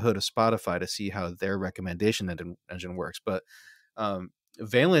digging under the hood of Spotify to see how their recommendation engine works. But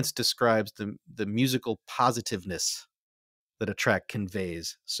valence describes the musical positiveness that a track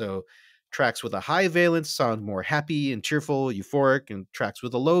conveys. So tracks with a high valence sound more happy and cheerful, euphoric, and tracks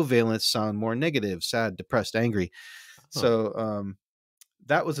with a low valence sound more negative, sad, depressed, angry. Huh. So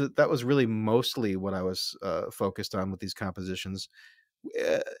that was really mostly what I was focused on with these compositions.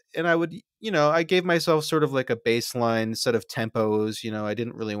 Uh, and I gave myself sort of like a baseline set of tempos. I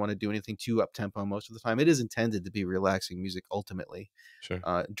didn't really want to do anything too up tempo most of the time. It is intended to be relaxing music ultimately. Sure.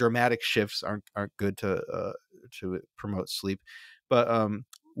 Dramatic shifts aren't good to promote sleep, but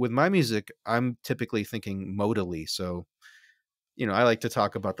with my music, I'm typically thinking modally. So I like to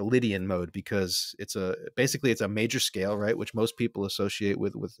talk about the Lydian mode because it's a major scale, right, which most people associate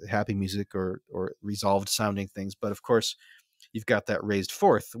with happy music or resolved sounding things. But of course, you've got that raised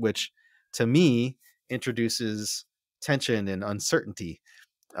fourth, which to me introduces tension and uncertainty.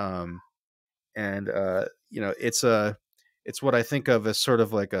 Um, and it's what I think of as sort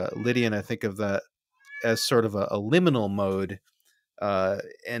of like a Lydian. I think of that as sort of a liminal mode.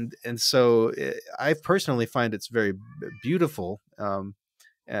 And so I personally find it's very beautiful.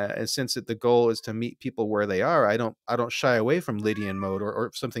 And since the goal is to meet people where they are, I don't shy away from Lydian mode,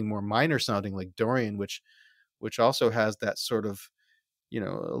 or something more minor sounding like Dorian, which also has that sort of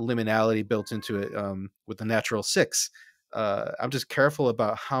liminality built into it, with the natural six. I'm just careful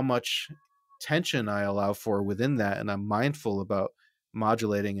about how much tension I allow for within that, and I'm mindful about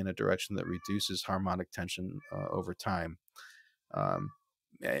modulating in a direction that reduces harmonic tension over time. Um,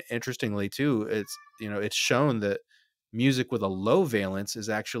 Interestingly, too, it's shown that music with a low valence is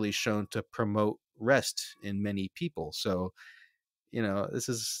actually shown to promote rest in many people. So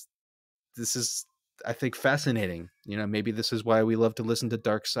this is I think fascinating. Maybe this is why we love to listen to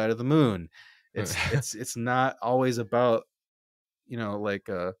Dark Side of the Moon. It's not always about like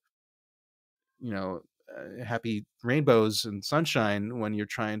you know, happy rainbows and sunshine when you're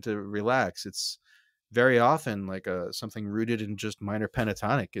trying to relax. It's very often like something rooted in just minor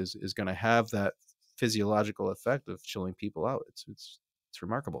pentatonic is going to have that physiological effect of chilling people out. It's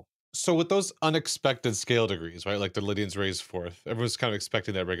remarkable. So with those unexpected scale degrees, right? Like the Lydians raised fourth, everyone's kind of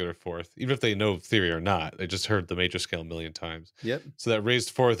expecting that regular fourth, even if they know theory or not. They just heard the major scale a million times. Yep. So that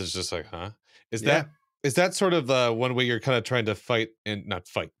raised fourth is just like, huh? Is Yeah. that is that sort of one way you're kind of trying to fight and not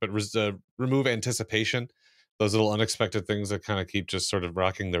fight, but remove anticipation? Those little unexpected things that kind of keep just sort of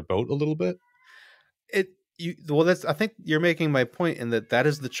rocking their boat a little bit. It you well that's I think you're making my point in that that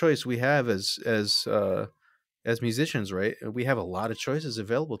is the choice we have as musicians, right? We have a lot of choices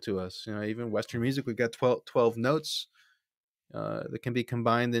available to us. You know, even Western music, we've got 12 notes that can be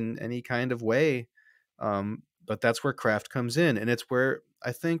combined in any kind of way. But that's where craft comes in. And it's where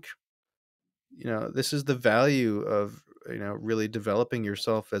I think, this is the value of, really developing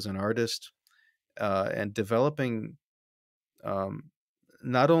yourself as an artist and developing um,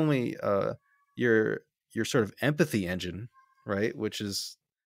 not only your sort of empathy engine, right? Which is,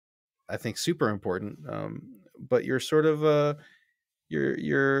 I think, super important, but your sort of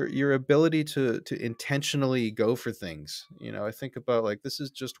your ability to intentionally go for things. I think about like this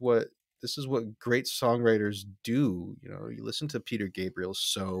is what great songwriters do. You listen to Peter Gabriel's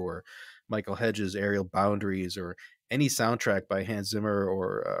So, or Michael Hedges' Aerial Boundaries, or any soundtrack by Hans Zimmer,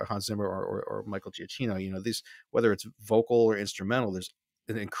 or Michael Giacchino. These, whether it's vocal or instrumental, there's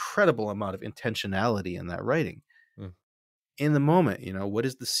an incredible amount of intentionality in that writing. Mm, In the moment, what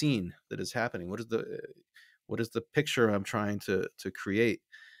is the scene that is happening? What is the picture I'm trying to create?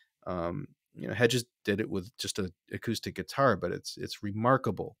 Hedges did it with just an acoustic guitar, but it's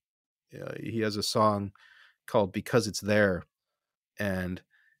remarkable. He has a song called "Because It's There," and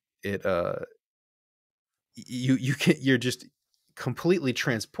it you're just completely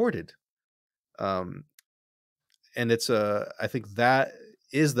transported. Um, and it's I think that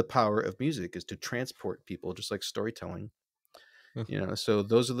is the power of music, is to transport people, just like storytelling. mm, So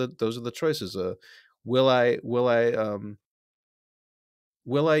those are the choices. Will I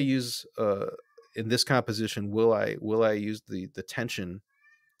use in this composition, will I use the tension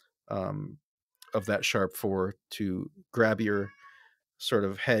um of that sharp four to grab your sort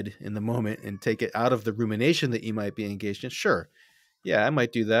of head in the moment and take it out of the rumination that you might be engaged in? Sure. Yeah, I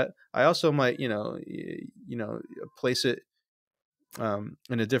might do that. I also might, place it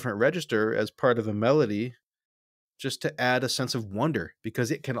in a different register as part of a melody, just to add a sense of wonder,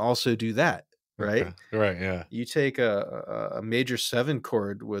 because it can also do that, right? okay. Right. Yeah. You take a major seven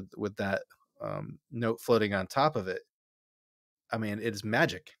chord with that note floating on top of it. I mean, it is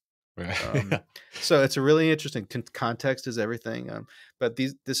magic. Right. Um, Yeah. so it's a really interesting context is everything. But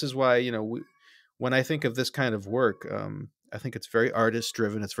this is why, when I think of this kind of work, I think it's very artist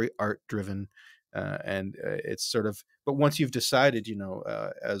driven. It's very art driven, and it's sort of. But once you've decided,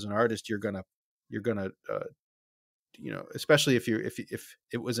 as an artist, you're gonna, especially if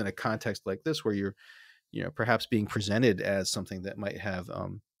it was in a context like this, where you're, perhaps being presented as something that might have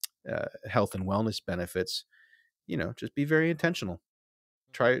health and wellness benefits. Just be very intentional.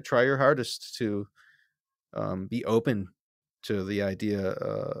 Try your hardest to be open to the idea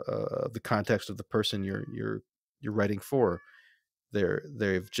of the context of the person you're writing for.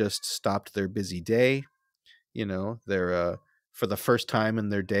 They've just stopped their busy day. They're for the first time in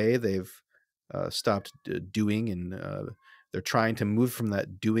their day, they've stopped doing, and they're trying to move from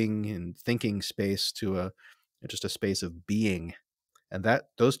that doing and thinking space to just a space of being. And that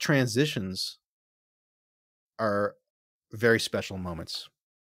those transitions are very special moments.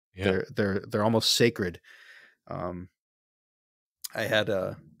 Yeah. They're almost sacred. Um, I had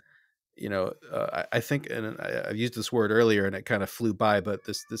I think, and I've used this word earlier, and it kind of flew by, but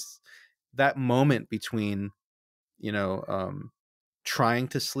that moment between, you know, um, trying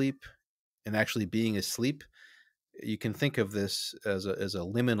to sleep and actually being asleep, you can think of this as a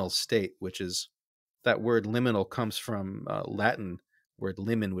liminal state, which is, that word liminal comes from Latin word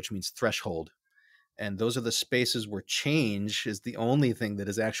limen, which means threshold, and those are the spaces where change is the only thing that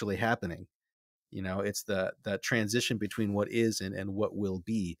is actually happening. It's that transition between what is and what will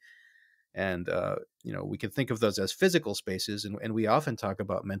be. And we can think of those as physical spaces, and we often talk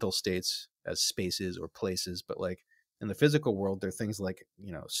about mental states as spaces or places, but like in the physical world, there are things like,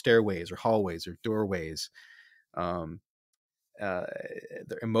 stairways or hallways or doorways. um, uh,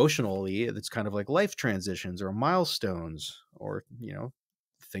 Emotionally, it's kind of like life transitions or milestones, or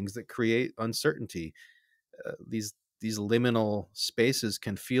things that create uncertainty. These liminal spaces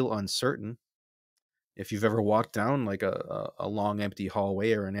can feel uncertain. If you've ever walked down like a long empty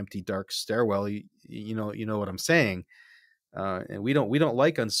hallway or an empty dark stairwell, you know what I'm saying. and we don't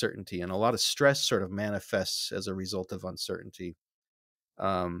like uncertainty, and a lot of stress sort of manifests as a result of uncertainty.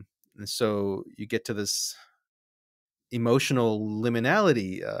 And so you get to this emotional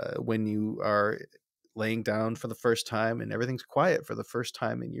liminality when you are laying down for the first time and everything's quiet for the first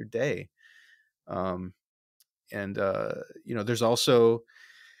time in your day. Um, and there's also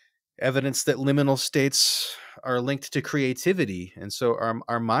evidence that liminal states are linked to creativity, and so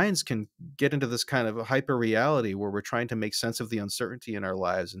our minds can get into this kind of hyper reality where we're trying to make sense of the uncertainty in our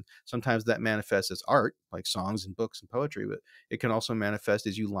lives, and sometimes that manifests as art, like songs and books and poetry, but it can also manifest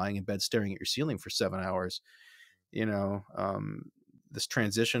as you lying in bed staring at your ceiling for 7 hours. you know um, this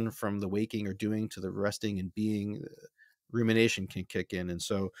transition from the waking or doing to the resting and being, rumination can kick in. And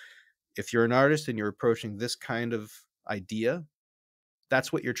so if you're an artist and you're approaching this kind of idea,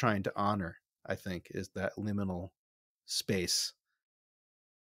 that's what you're trying to honor, I think, is that liminal space.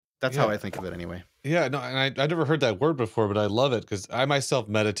 That's how I Yeah. think of it anyway. Yeah, no, and I never heard that word before, but I love it because I myself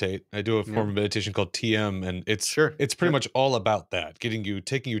meditate. I do a Yep. form of meditation called TM, and Sure. it's pretty Yep. much all about that, getting you,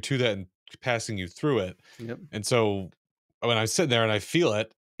 taking you to that, and passing you through it. Yep. And so when I sit there and I feel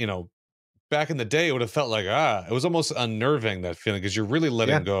it, back in the day, it would have felt like it was almost unnerving, that feeling, because you're really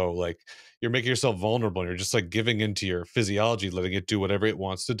letting Yeah. go, like you're making yourself vulnerable, and you're just like giving into your physiology, letting it do whatever it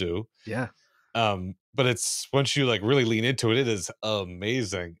wants to do. Yeah. But it's once you like really lean into it, it is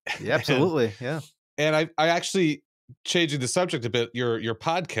amazing. Yeah. and Absolutely. Yeah. and I actually, changing the subject a bit, your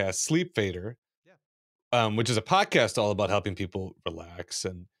podcast, Sleep Fader, Yeah. which is a podcast all about helping people relax.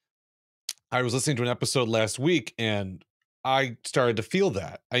 And I was listening to an episode last week, and I started to feel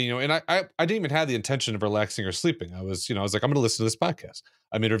that. I didn't even have the intention of relaxing or sleeping. I was like, I'm going to listen to this podcast.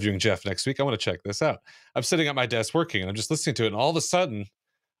 I'm interviewing Jeff next week. I want to check this out. I'm sitting at my desk working, and I'm just listening to it. And all of a sudden,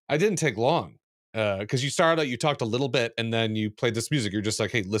 I didn't take long, because you started out, you talked a little bit, and then you played this music. You're just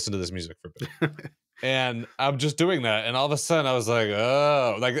like, hey, listen to this music for a bit. And I'm just doing that, and all of a sudden I was like,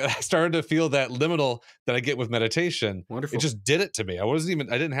 "Oh," like, I started to feel that liminal that I get with meditation. It Wonderful. just did it to me. I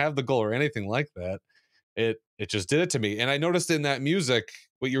didn't have the goal or anything like that. It just did it to me, and I noticed in that music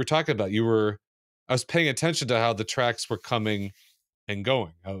what you were talking about. I was paying attention to how the tracks were coming and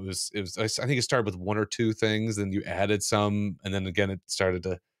going. I think it started with 1 or 2 things, then you added some, and then again, it started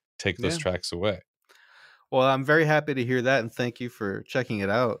to take those Yeah. tracks away. Well, I'm very happy to hear that, and thank you for checking it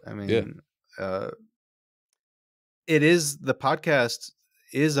out. I Yeah, mean, it is the podcast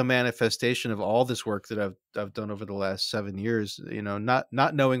is a manifestation of all this work that I've done over the last 7 years. Not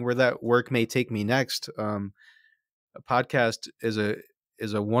knowing where that work may take me next. A podcast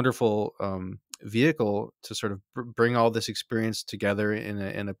is a wonderful vehicle to sort of bring all this experience together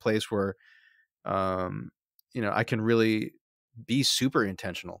in a place where um, I can really be super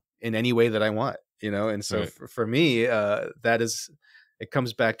intentional in any way that I want. And so right. for me, it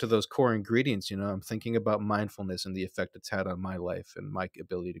comes back to those core ingredients. I'm thinking about mindfulness and the effect it's had on my life and my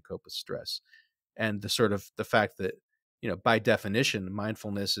ability to cope with stress, and the fact that, by definition,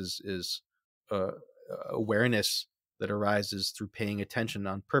 mindfulness is uh, awareness that arises through paying attention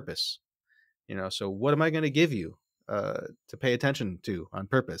on purpose. So what am I going to give you to pay attention to on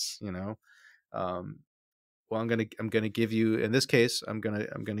purpose? Um, well, I'm gonna give you, in this case, I'm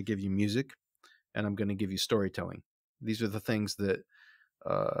gonna give you music, and I'm gonna give you storytelling. These are the things that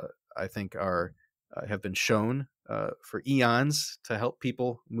uh, I think are have been shown for eons to help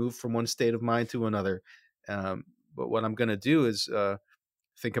people move from one state of mind to another. Um, but what I'm gonna do is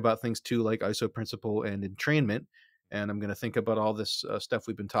think about things too, like ISO principle and entrainment, and I'm gonna think about all this stuff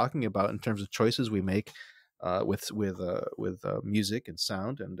we've been talking about in terms of choices we make with music and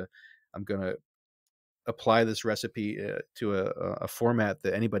sound, and I'm gonna apply this recipe to a format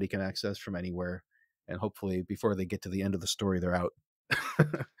that anybody can access from anywhere, and hopefully before they get to the end of the story they're out.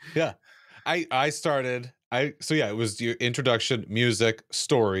 Yeah. I started I so yeah, it was your introduction, music,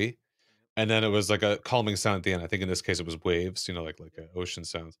 story, and then it was like a calming sound at the end. I think in this case it was waves, ocean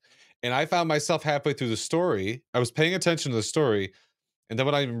sounds. And I found myself halfway through the story. I was paying attention to the story, and then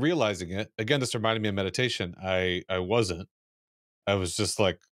when I'm realizing it, again, this reminded me of meditation. I wasn't. I was just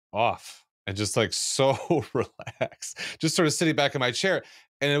like off and just like so relaxed, just sort of sitting back in my chair.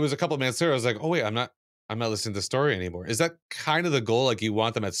 And it was a couple of minutes later, I was like, oh wait, I'm not listening to the story anymore. Is that kind of the goal? Like you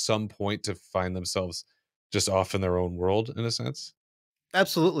want them at some point to find themselves just off in their own world in a sense?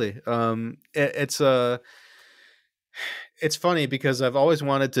 Absolutely. It's funny because I've always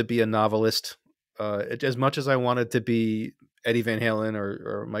wanted to be a novelist. As much as I wanted to be Eddie Van Halen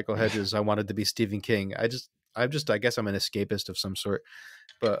or Michael Hedges, I wanted to be Stephen King. I guess I'm an escapist of some sort.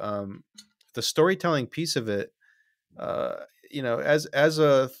 But the storytelling piece of it, as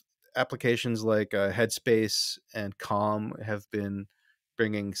applications like Headspace and Calm have been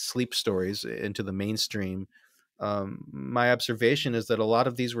bringing sleep stories into the mainstream. My observation is that a lot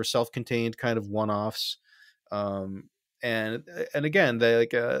of these were self-contained kind of one-offs. Um, and again,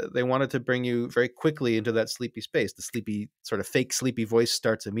 they wanted to bring you very quickly into that sleepy space. The sleepy sort of fake sleepy voice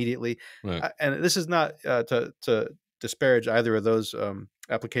starts immediately. Right. And this is not to disparage either of those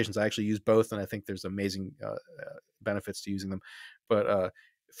applications. I actually use both, and I think there's amazing benefits to using them. But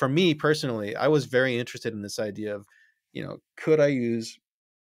for me personally, I was very interested in this idea of, could I use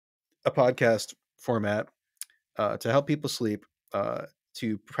a podcast format to help people sleep,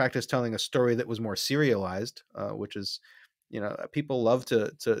 to practice telling a story that was more serialized, which is, people love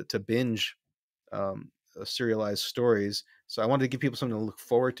to binge serialized stories. So I wanted to give people something to look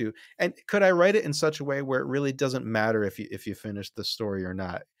forward to. And could I write it in such a way where it really doesn't matter if you finish the story or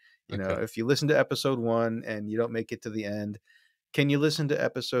not? Okay. If you listen to episode 1 and you don't make it to the end, can you listen to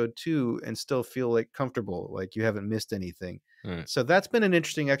episode 2 and still feel like comfortable, like you haven't missed anything? All right. So that's been an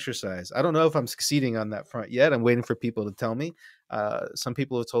interesting exercise. I don't know if I'm succeeding on that front yet. I'm waiting for people to tell me. Some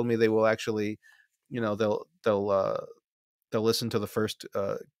people have told me they will actually, they'll listen to the first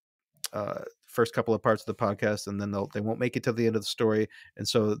couple of parts of the podcast, and then they won't make it to the end of the story, and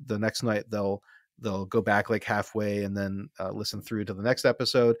so the next night they'll go back like halfway and then listen through to the next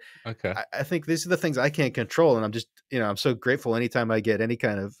episode. Okay. I think these are the things I can't control, and I'm just, I'm so grateful anytime I get any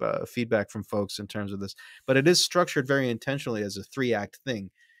kind of feedback from folks in terms of this. But it is structured very intentionally as a 3-act thing.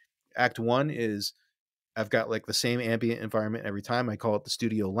 Act 1 is, I've got like the same ambient environment every time. I call it the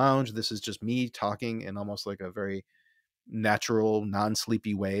studio lounge. This is just me talking in almost like a very natural,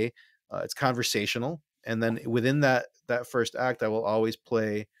 non-sleepy way. It's conversational, and then within that first act, I will always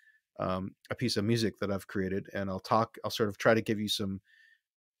play a piece of music that I've created, and I'll sort of try to give you some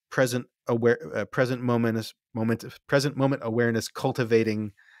present moment awareness,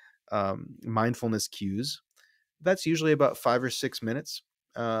 cultivating mindfulness cues. That's usually about 5 or 6 minutes.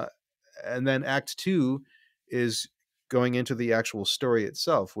 Uh, and then act 2 is going into the actual story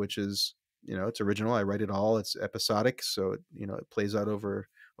itself, which is, it's original. I write it all. It's episodic. So, it plays out over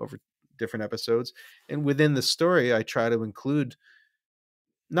different episodes. And within the story, I try to include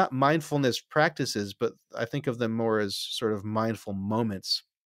not mindfulness practices, but I think of them more as sort of mindful moments,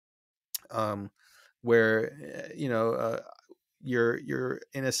 um, where, you're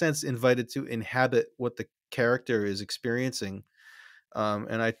in a sense invited to inhabit what the character is experiencing.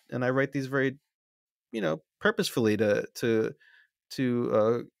 And I write these very, purposefully to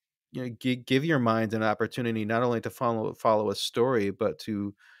give your mind an opportunity not only to follow a story, but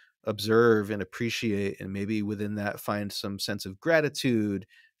to observe and appreciate, and maybe within that find some sense of gratitude.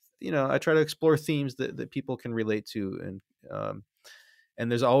 I try to explore themes that people can relate to,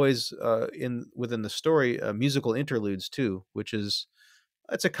 and there's always in within the story musical interludes too, which is,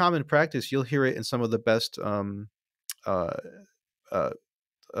 it's a common practice. You'll hear it in some of the best uh, uh,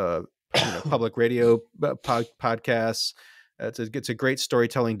 uh, public radio podcasts. It's a great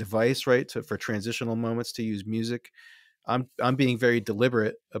storytelling device, right? For transitional moments to use music. I'm being very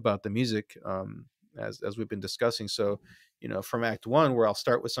deliberate about the music, as we've been discussing. So, from Act 1, where I'll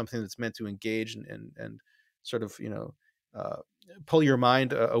start with something that's meant to engage and sort of, uh, pull your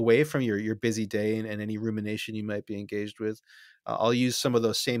mind away from your busy day and any rumination you might be engaged with. I'll use some of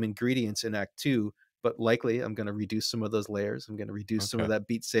those same ingredients in Act 2, but likely I'm going to reduce some of those layers. I'm going to reduce some of Okay. that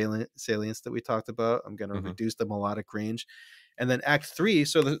beat salience that we talked about. I'm going to Hmm. reduce the melodic range. And then Act 3,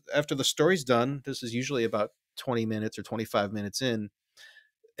 so after the story's done, this is usually about 20 minutes or 25 minutes in,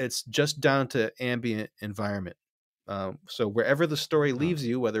 it's just down to ambient environment. So wherever the story Oh, leaves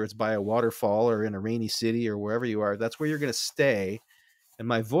you, whether it's by a waterfall or in a rainy city or wherever you are, that's where you're going to stay. And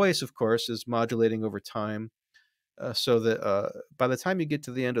my voice, of course, is modulating over time, so that by the time you get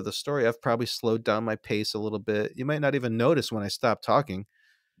to the end of the story, I've probably slowed down my pace a little bit. You might not even notice when I stop talking.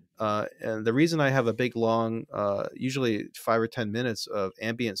 And the reason I have a big, long, usually 5 or 10 minutes of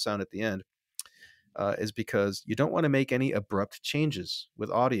ambient sound at the end, is because you don't want to make any abrupt changes with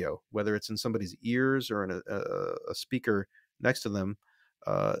audio, whether it's in somebody's ears or in a speaker next to them.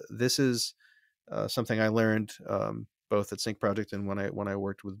 This is something I learned, both at Sync Project and when I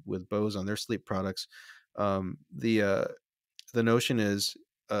worked with Bose on their sleep products. The notion is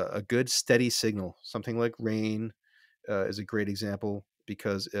a good steady signal, something like rain, is a great example,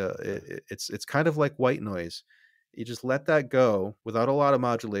 because okay. it's kind of like white noise. You just let that go without a lot of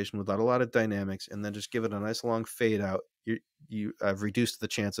modulation, without a lot of dynamics, and then just give it a nice long fade out. I've reduced the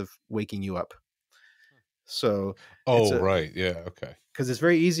chance of waking you up. So it's Oh, a right. Yeah. Okay. because it's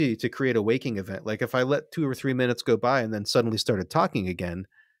very easy to create a waking event. Like if I let 2 or 3 minutes go by and then suddenly started talking again,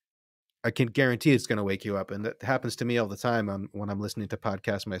 I can guarantee it's going to wake you up, and that happens to me all the time when I'm listening to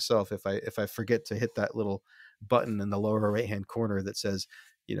podcasts myself. If I forget to hit that little button in the lower right hand corner that says,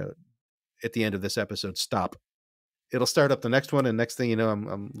 you know, at the end of this episode, stop, it'll start up the next one, and next thing you know,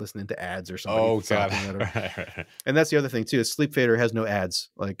 I'm listening to ads or somebody Oh, got talking it. out of. Right, right, right. And that's the other thing too, is Sleep Fader has no ads.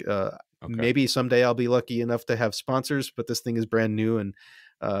 Like, Okay. maybe someday I'll be lucky enough to have sponsors, but this thing is brand new. And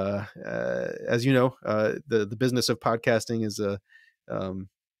as you know, the business of podcasting is um,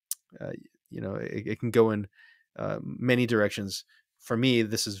 uh, it can go in many directions. For me,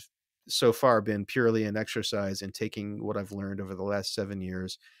 this has so far been purely an exercise in taking what I've learned over the last 7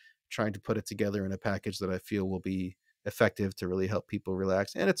 years, trying to put it together in a package that I feel will be effective to really help people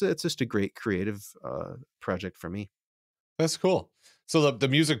relax. And it's just a great creative project for me. That's cool. So the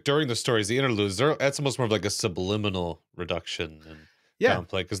music during the stories, the interludes, that's almost more of like a subliminal reduction and Yeah,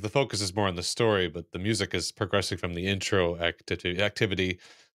 downplay because the focus is more on the story, but the music is progressing from the intro activity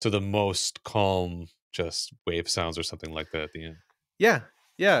to the most calm, just wave sounds or something like that at the end. yeah,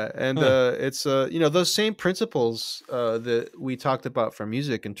 yeah. And Huh. it's those same principles that we talked about for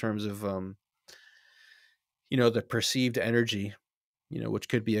music in terms of the perceived energy, which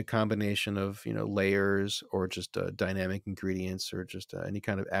could be a combination of, layers or just dynamic ingredients or just any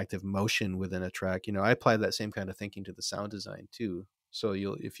kind of active motion within a track. I apply that same kind of thinking to the sound design too. So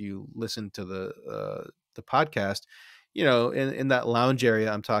if you listen to the podcast, in that lounge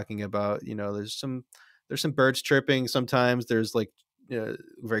area I'm talking about, there's some birds chirping. Sometimes there's like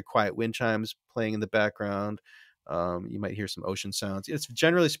very quiet wind chimes playing in the background. You might hear some ocean sounds. It's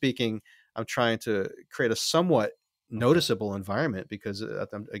generally speaking, I'm trying to create a somewhat Okay. noticeable environment because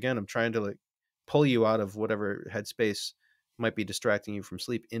again, I'm trying to like pull you out of whatever headspace might be distracting you from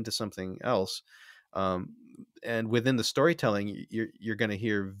sleep into something else. um, and within the storytelling, you're going to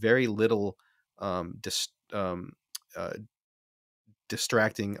hear very little um, dis, um, uh,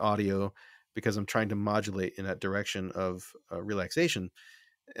 distracting audio because I'm trying to modulate in that direction of relaxation.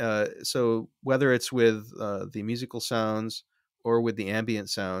 So whether it's with the musical sounds or with the ambient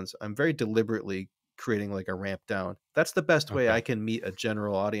sounds, I'm very deliberately creating like a ramp down. That's the best way I Okay. can meet a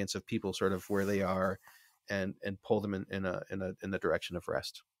general audience of people sort of where they are, and pull them in the direction of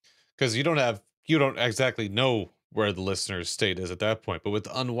rest. Because you don't exactly know where the listener's state is at that point. But with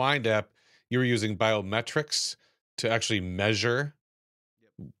the Unwind app, you were using biometrics to actually measure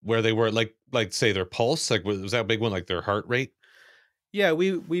where they were, like say their pulse, like was that a big one, like their heart rate? Yeah,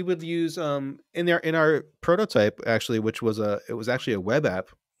 we would use in our prototype actually, which was it was actually a web app.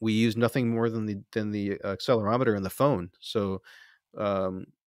 We used nothing more than the accelerometer in the phone. So um,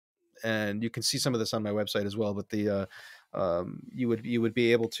 and you can see some of this on my website as well. But you would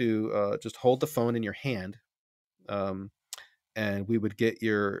be able to just hold the phone in your hand, um, and we would get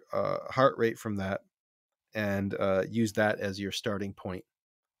your heart rate from that, and use that as your starting point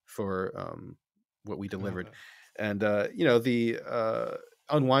for what we Got delivered. it. And the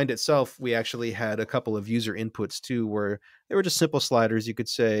Unwind itself, we actually had a couple of user inputs too, where they were just simple sliders. You could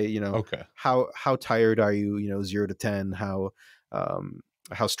say, Okay. how tired are you? 0 to 10. Um,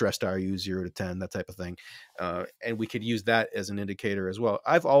 how stressed are you? 0 to 10, that type of thing. And we could use that as an indicator as well.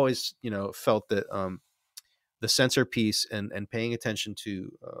 I've always, felt that the sensor piece and paying attention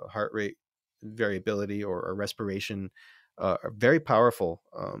to heart rate variability or respiration are very powerful.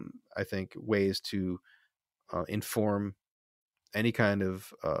 I think ways to inform any kind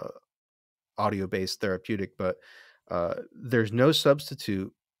of audio based therapeutic, but there's no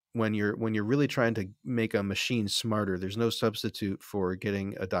substitute when you're really trying to make a machine smarter. There's no substitute for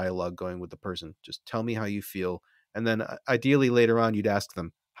getting a dialogue going with the person. Just tell me how you feel, and then ideally later on you'd ask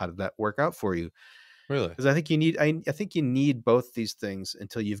them, how did that work out for you? Really? Because I think you need both these things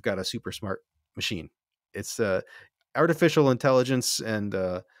until you've got a super smart machine. It's artificial intelligence and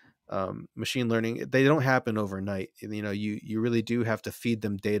machine learning. They don't happen overnight. You really do have to feed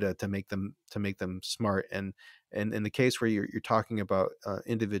them data to make them smart. And in the case where you're talking about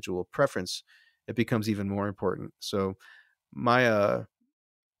individual preference, it becomes even more important. So my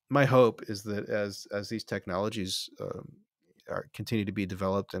my hope is that as these technologies continue to be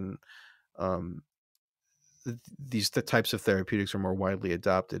developed, and um, the types of therapeutics are more widely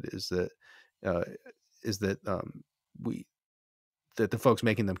adopted, uh, is that we that the folks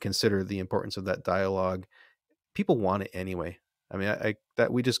making them consider the importance of that dialogue. People want it anyway. I mean, I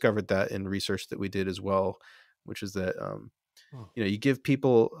that we discovered that in research that we did as well, which is that Oh, you give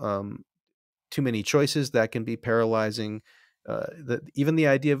people too many choices, that can be paralyzing. Even the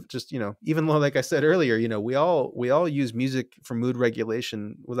idea of just even though, like I said earlier, we all use music for mood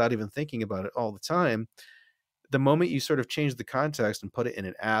regulation without even thinking about it all the time. The moment you sort of change the context and put it in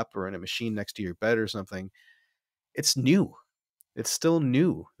an app or in a machine next to your bed or something, it's new. It's still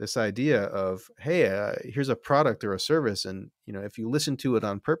new. This idea of, hey, here's a product or a service, and if you listen to it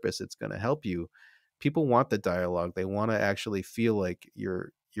on purpose, it's going to help you. People want the dialogue. They want to actually feel like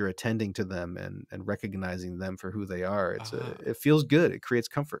you're attending to them and recognizing them for who they are. Ah. It feels good. It creates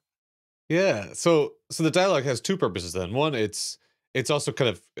comfort. Yeah. So the dialogue has two purposes then. One, it's also kind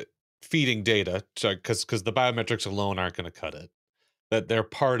of feeding data because the biometrics alone aren't going to cut it. That they're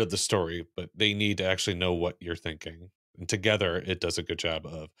part of the story, but they need to actually know what you're thinking. And together, it does a good job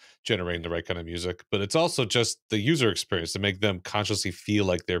of generating the right kind of music. But it's also just the user experience to make them consciously feel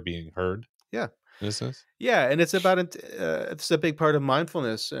like they're being heard. Yeah. In a sense. Yeah, and it's about it's a big part of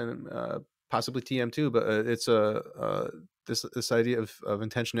mindfulness and possibly TM too. But it's a this idea of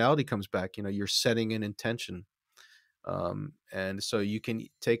intentionality comes back. You know, you're setting an intention, and so you can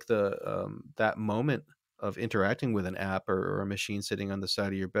take the that moment of interacting with an app or a machine sitting on the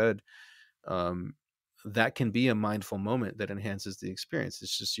side of your bed. Um, that can be a mindful moment that enhances the experience.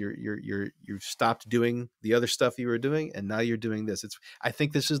 It's just you've stopped doing the other stuff you were doing, and now you're doing this. It's I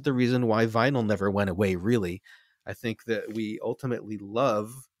think this is the reason why vinyl never went away. Really, I think that we ultimately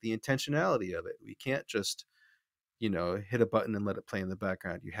love the intentionality of it. We can't just hit a button and let it play in the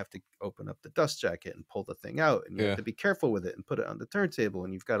background. You have to open up the dust jacket and pull the thing out, and you have Yeah. to be careful with it and put it on the turntable,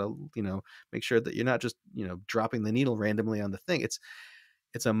 and you've got to make sure that you're not just dropping the needle randomly on the thing.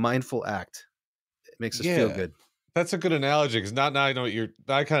 It's a mindful act. It makes us feel Yeah. good. That's a good analogy because now I know what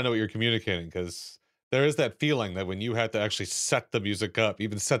I kind of know what you're communicating because there is that feeling that when you have to actually set the music up,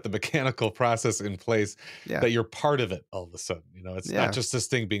 even set the mechanical process in place, Yeah. that you're part of it all of a sudden. It's not Yeah. just this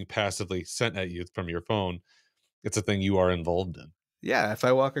thing being passively sent at you from your phone. It's a thing you are involved in. Yeah, if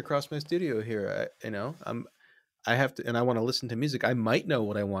I walk across my studio here, I have to, and I want to listen to music. I might know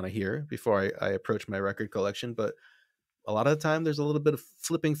what I want to hear before I approach my record collection, but a lot of the time there's a little bit of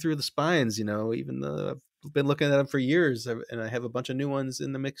flipping through the spines, even though I've been looking at them for years and I have a bunch of new ones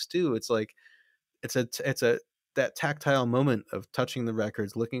in the mix too. It's like, it's a, that tactile moment of touching the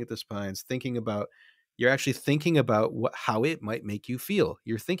records, looking at the spines, you're actually thinking about how it might make you feel.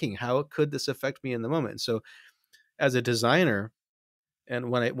 You're thinking, how could this affect me in the moment? And so as a designer,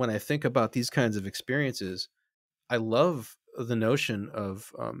 and when I think about these kinds of experiences, I love the notion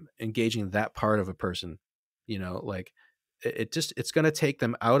of engaging that part of a person. Like it's going to take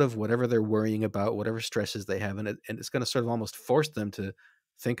them out of whatever they're worrying about, whatever stresses they have, and it's going to sort of almost force them to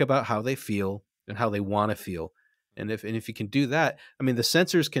think about how they feel and how they want to feel. And if you can do that, I mean, the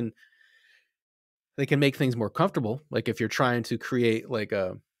sensors can make things more comfortable. Like if you're trying to create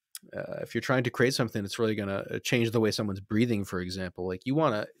if you're trying to create something that's really going to change the way someone's breathing, for example, like you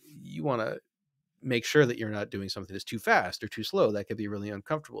want to make sure that you're not doing something that's too fast or too slow. That could be really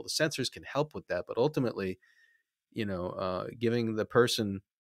uncomfortable. The sensors can help with that, but ultimately, giving the person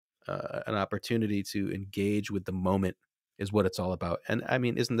an opportunity to engage with the moment is what it's all about. And I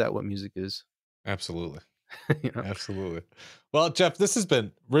mean, isn't that what music is? Absolutely. you know? Absolutely. Well, Jeff, this has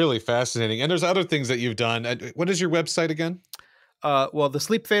been really fascinating. And there's other things that you've done. What is your website again? Well, the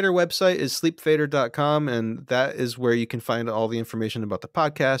Sleep Fader website is sleepfader.com, and that is where you can find all the information about the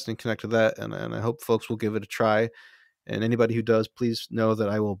podcast and connect to that. And I hope folks will give it a try. And anybody who does, please know that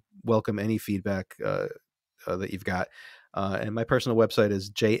I will welcome any feedback that you've got. And my personal website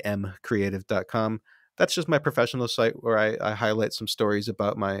is jmcreative.com. That's just my professional site where I highlight some stories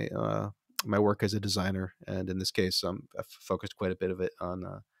about my work as a designer. And in this case, I've focused quite a bit of it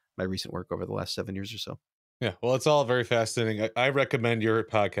on my recent work over the last 7 years or so. Yeah, well, it's all very fascinating. I recommend your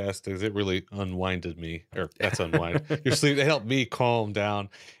podcast because it really unwinded me, or that's unwind. Your sleep, it helped me calm down,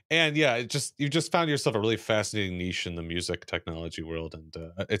 and yeah, you just found yourself a really fascinating niche in the music technology world, and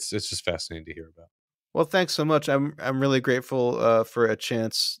it's just fascinating to hear about. Well, thanks so much. I'm really grateful for a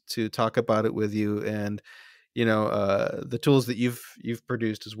chance to talk about it with you, and the tools that you've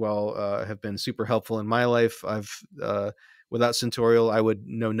produced as well have been super helpful in my life. Without Centorial, I would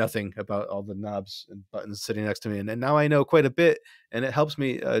know nothing about all the knobs and buttons sitting next to me, and now I know quite a bit, and it helps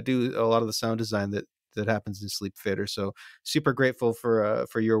me do a lot of the sound design that happens in Sleep Fader. So super grateful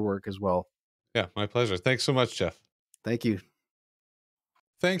for your work as well. Yeah, my pleasure. Thanks so much, Jeff. Thank you.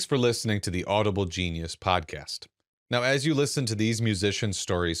 Thanks for listening to the Audible Genius podcast. Now, as you listen to these musicians'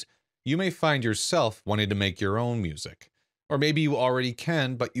 stories, you may find yourself wanting to make your own music. Or maybe you already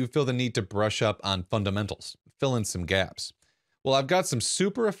can, but you feel the need to brush up on fundamentals, fill in some gaps. Well, I've got some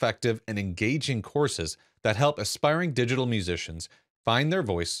super effective and engaging courses that help aspiring digital musicians find their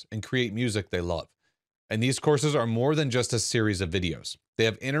voice and create music they love. And these courses are more than just a series of videos. They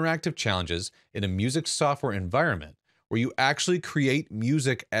have interactive challenges in a music software environment where you actually create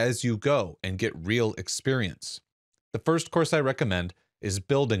music as you go and get real experience. The first course I recommend is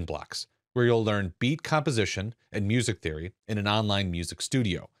Building Blocks, where you'll learn beat composition and music theory in an online music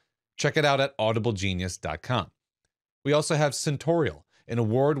studio. Check it out at audiblegenius.com. We also have Centorial, an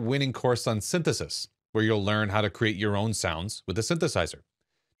award-winning course on synthesis, where you'll learn how to create your own sounds with a synthesizer.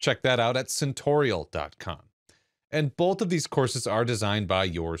 Check that out at centorial.com. And both of these courses are designed by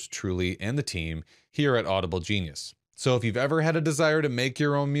yours truly and the team here at Audible Genius. So if you've ever had a desire to make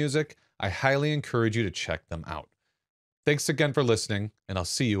your own music, I highly encourage you to check them out. Thanks again for listening, and I'll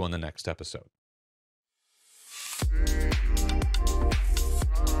see you on the next episode.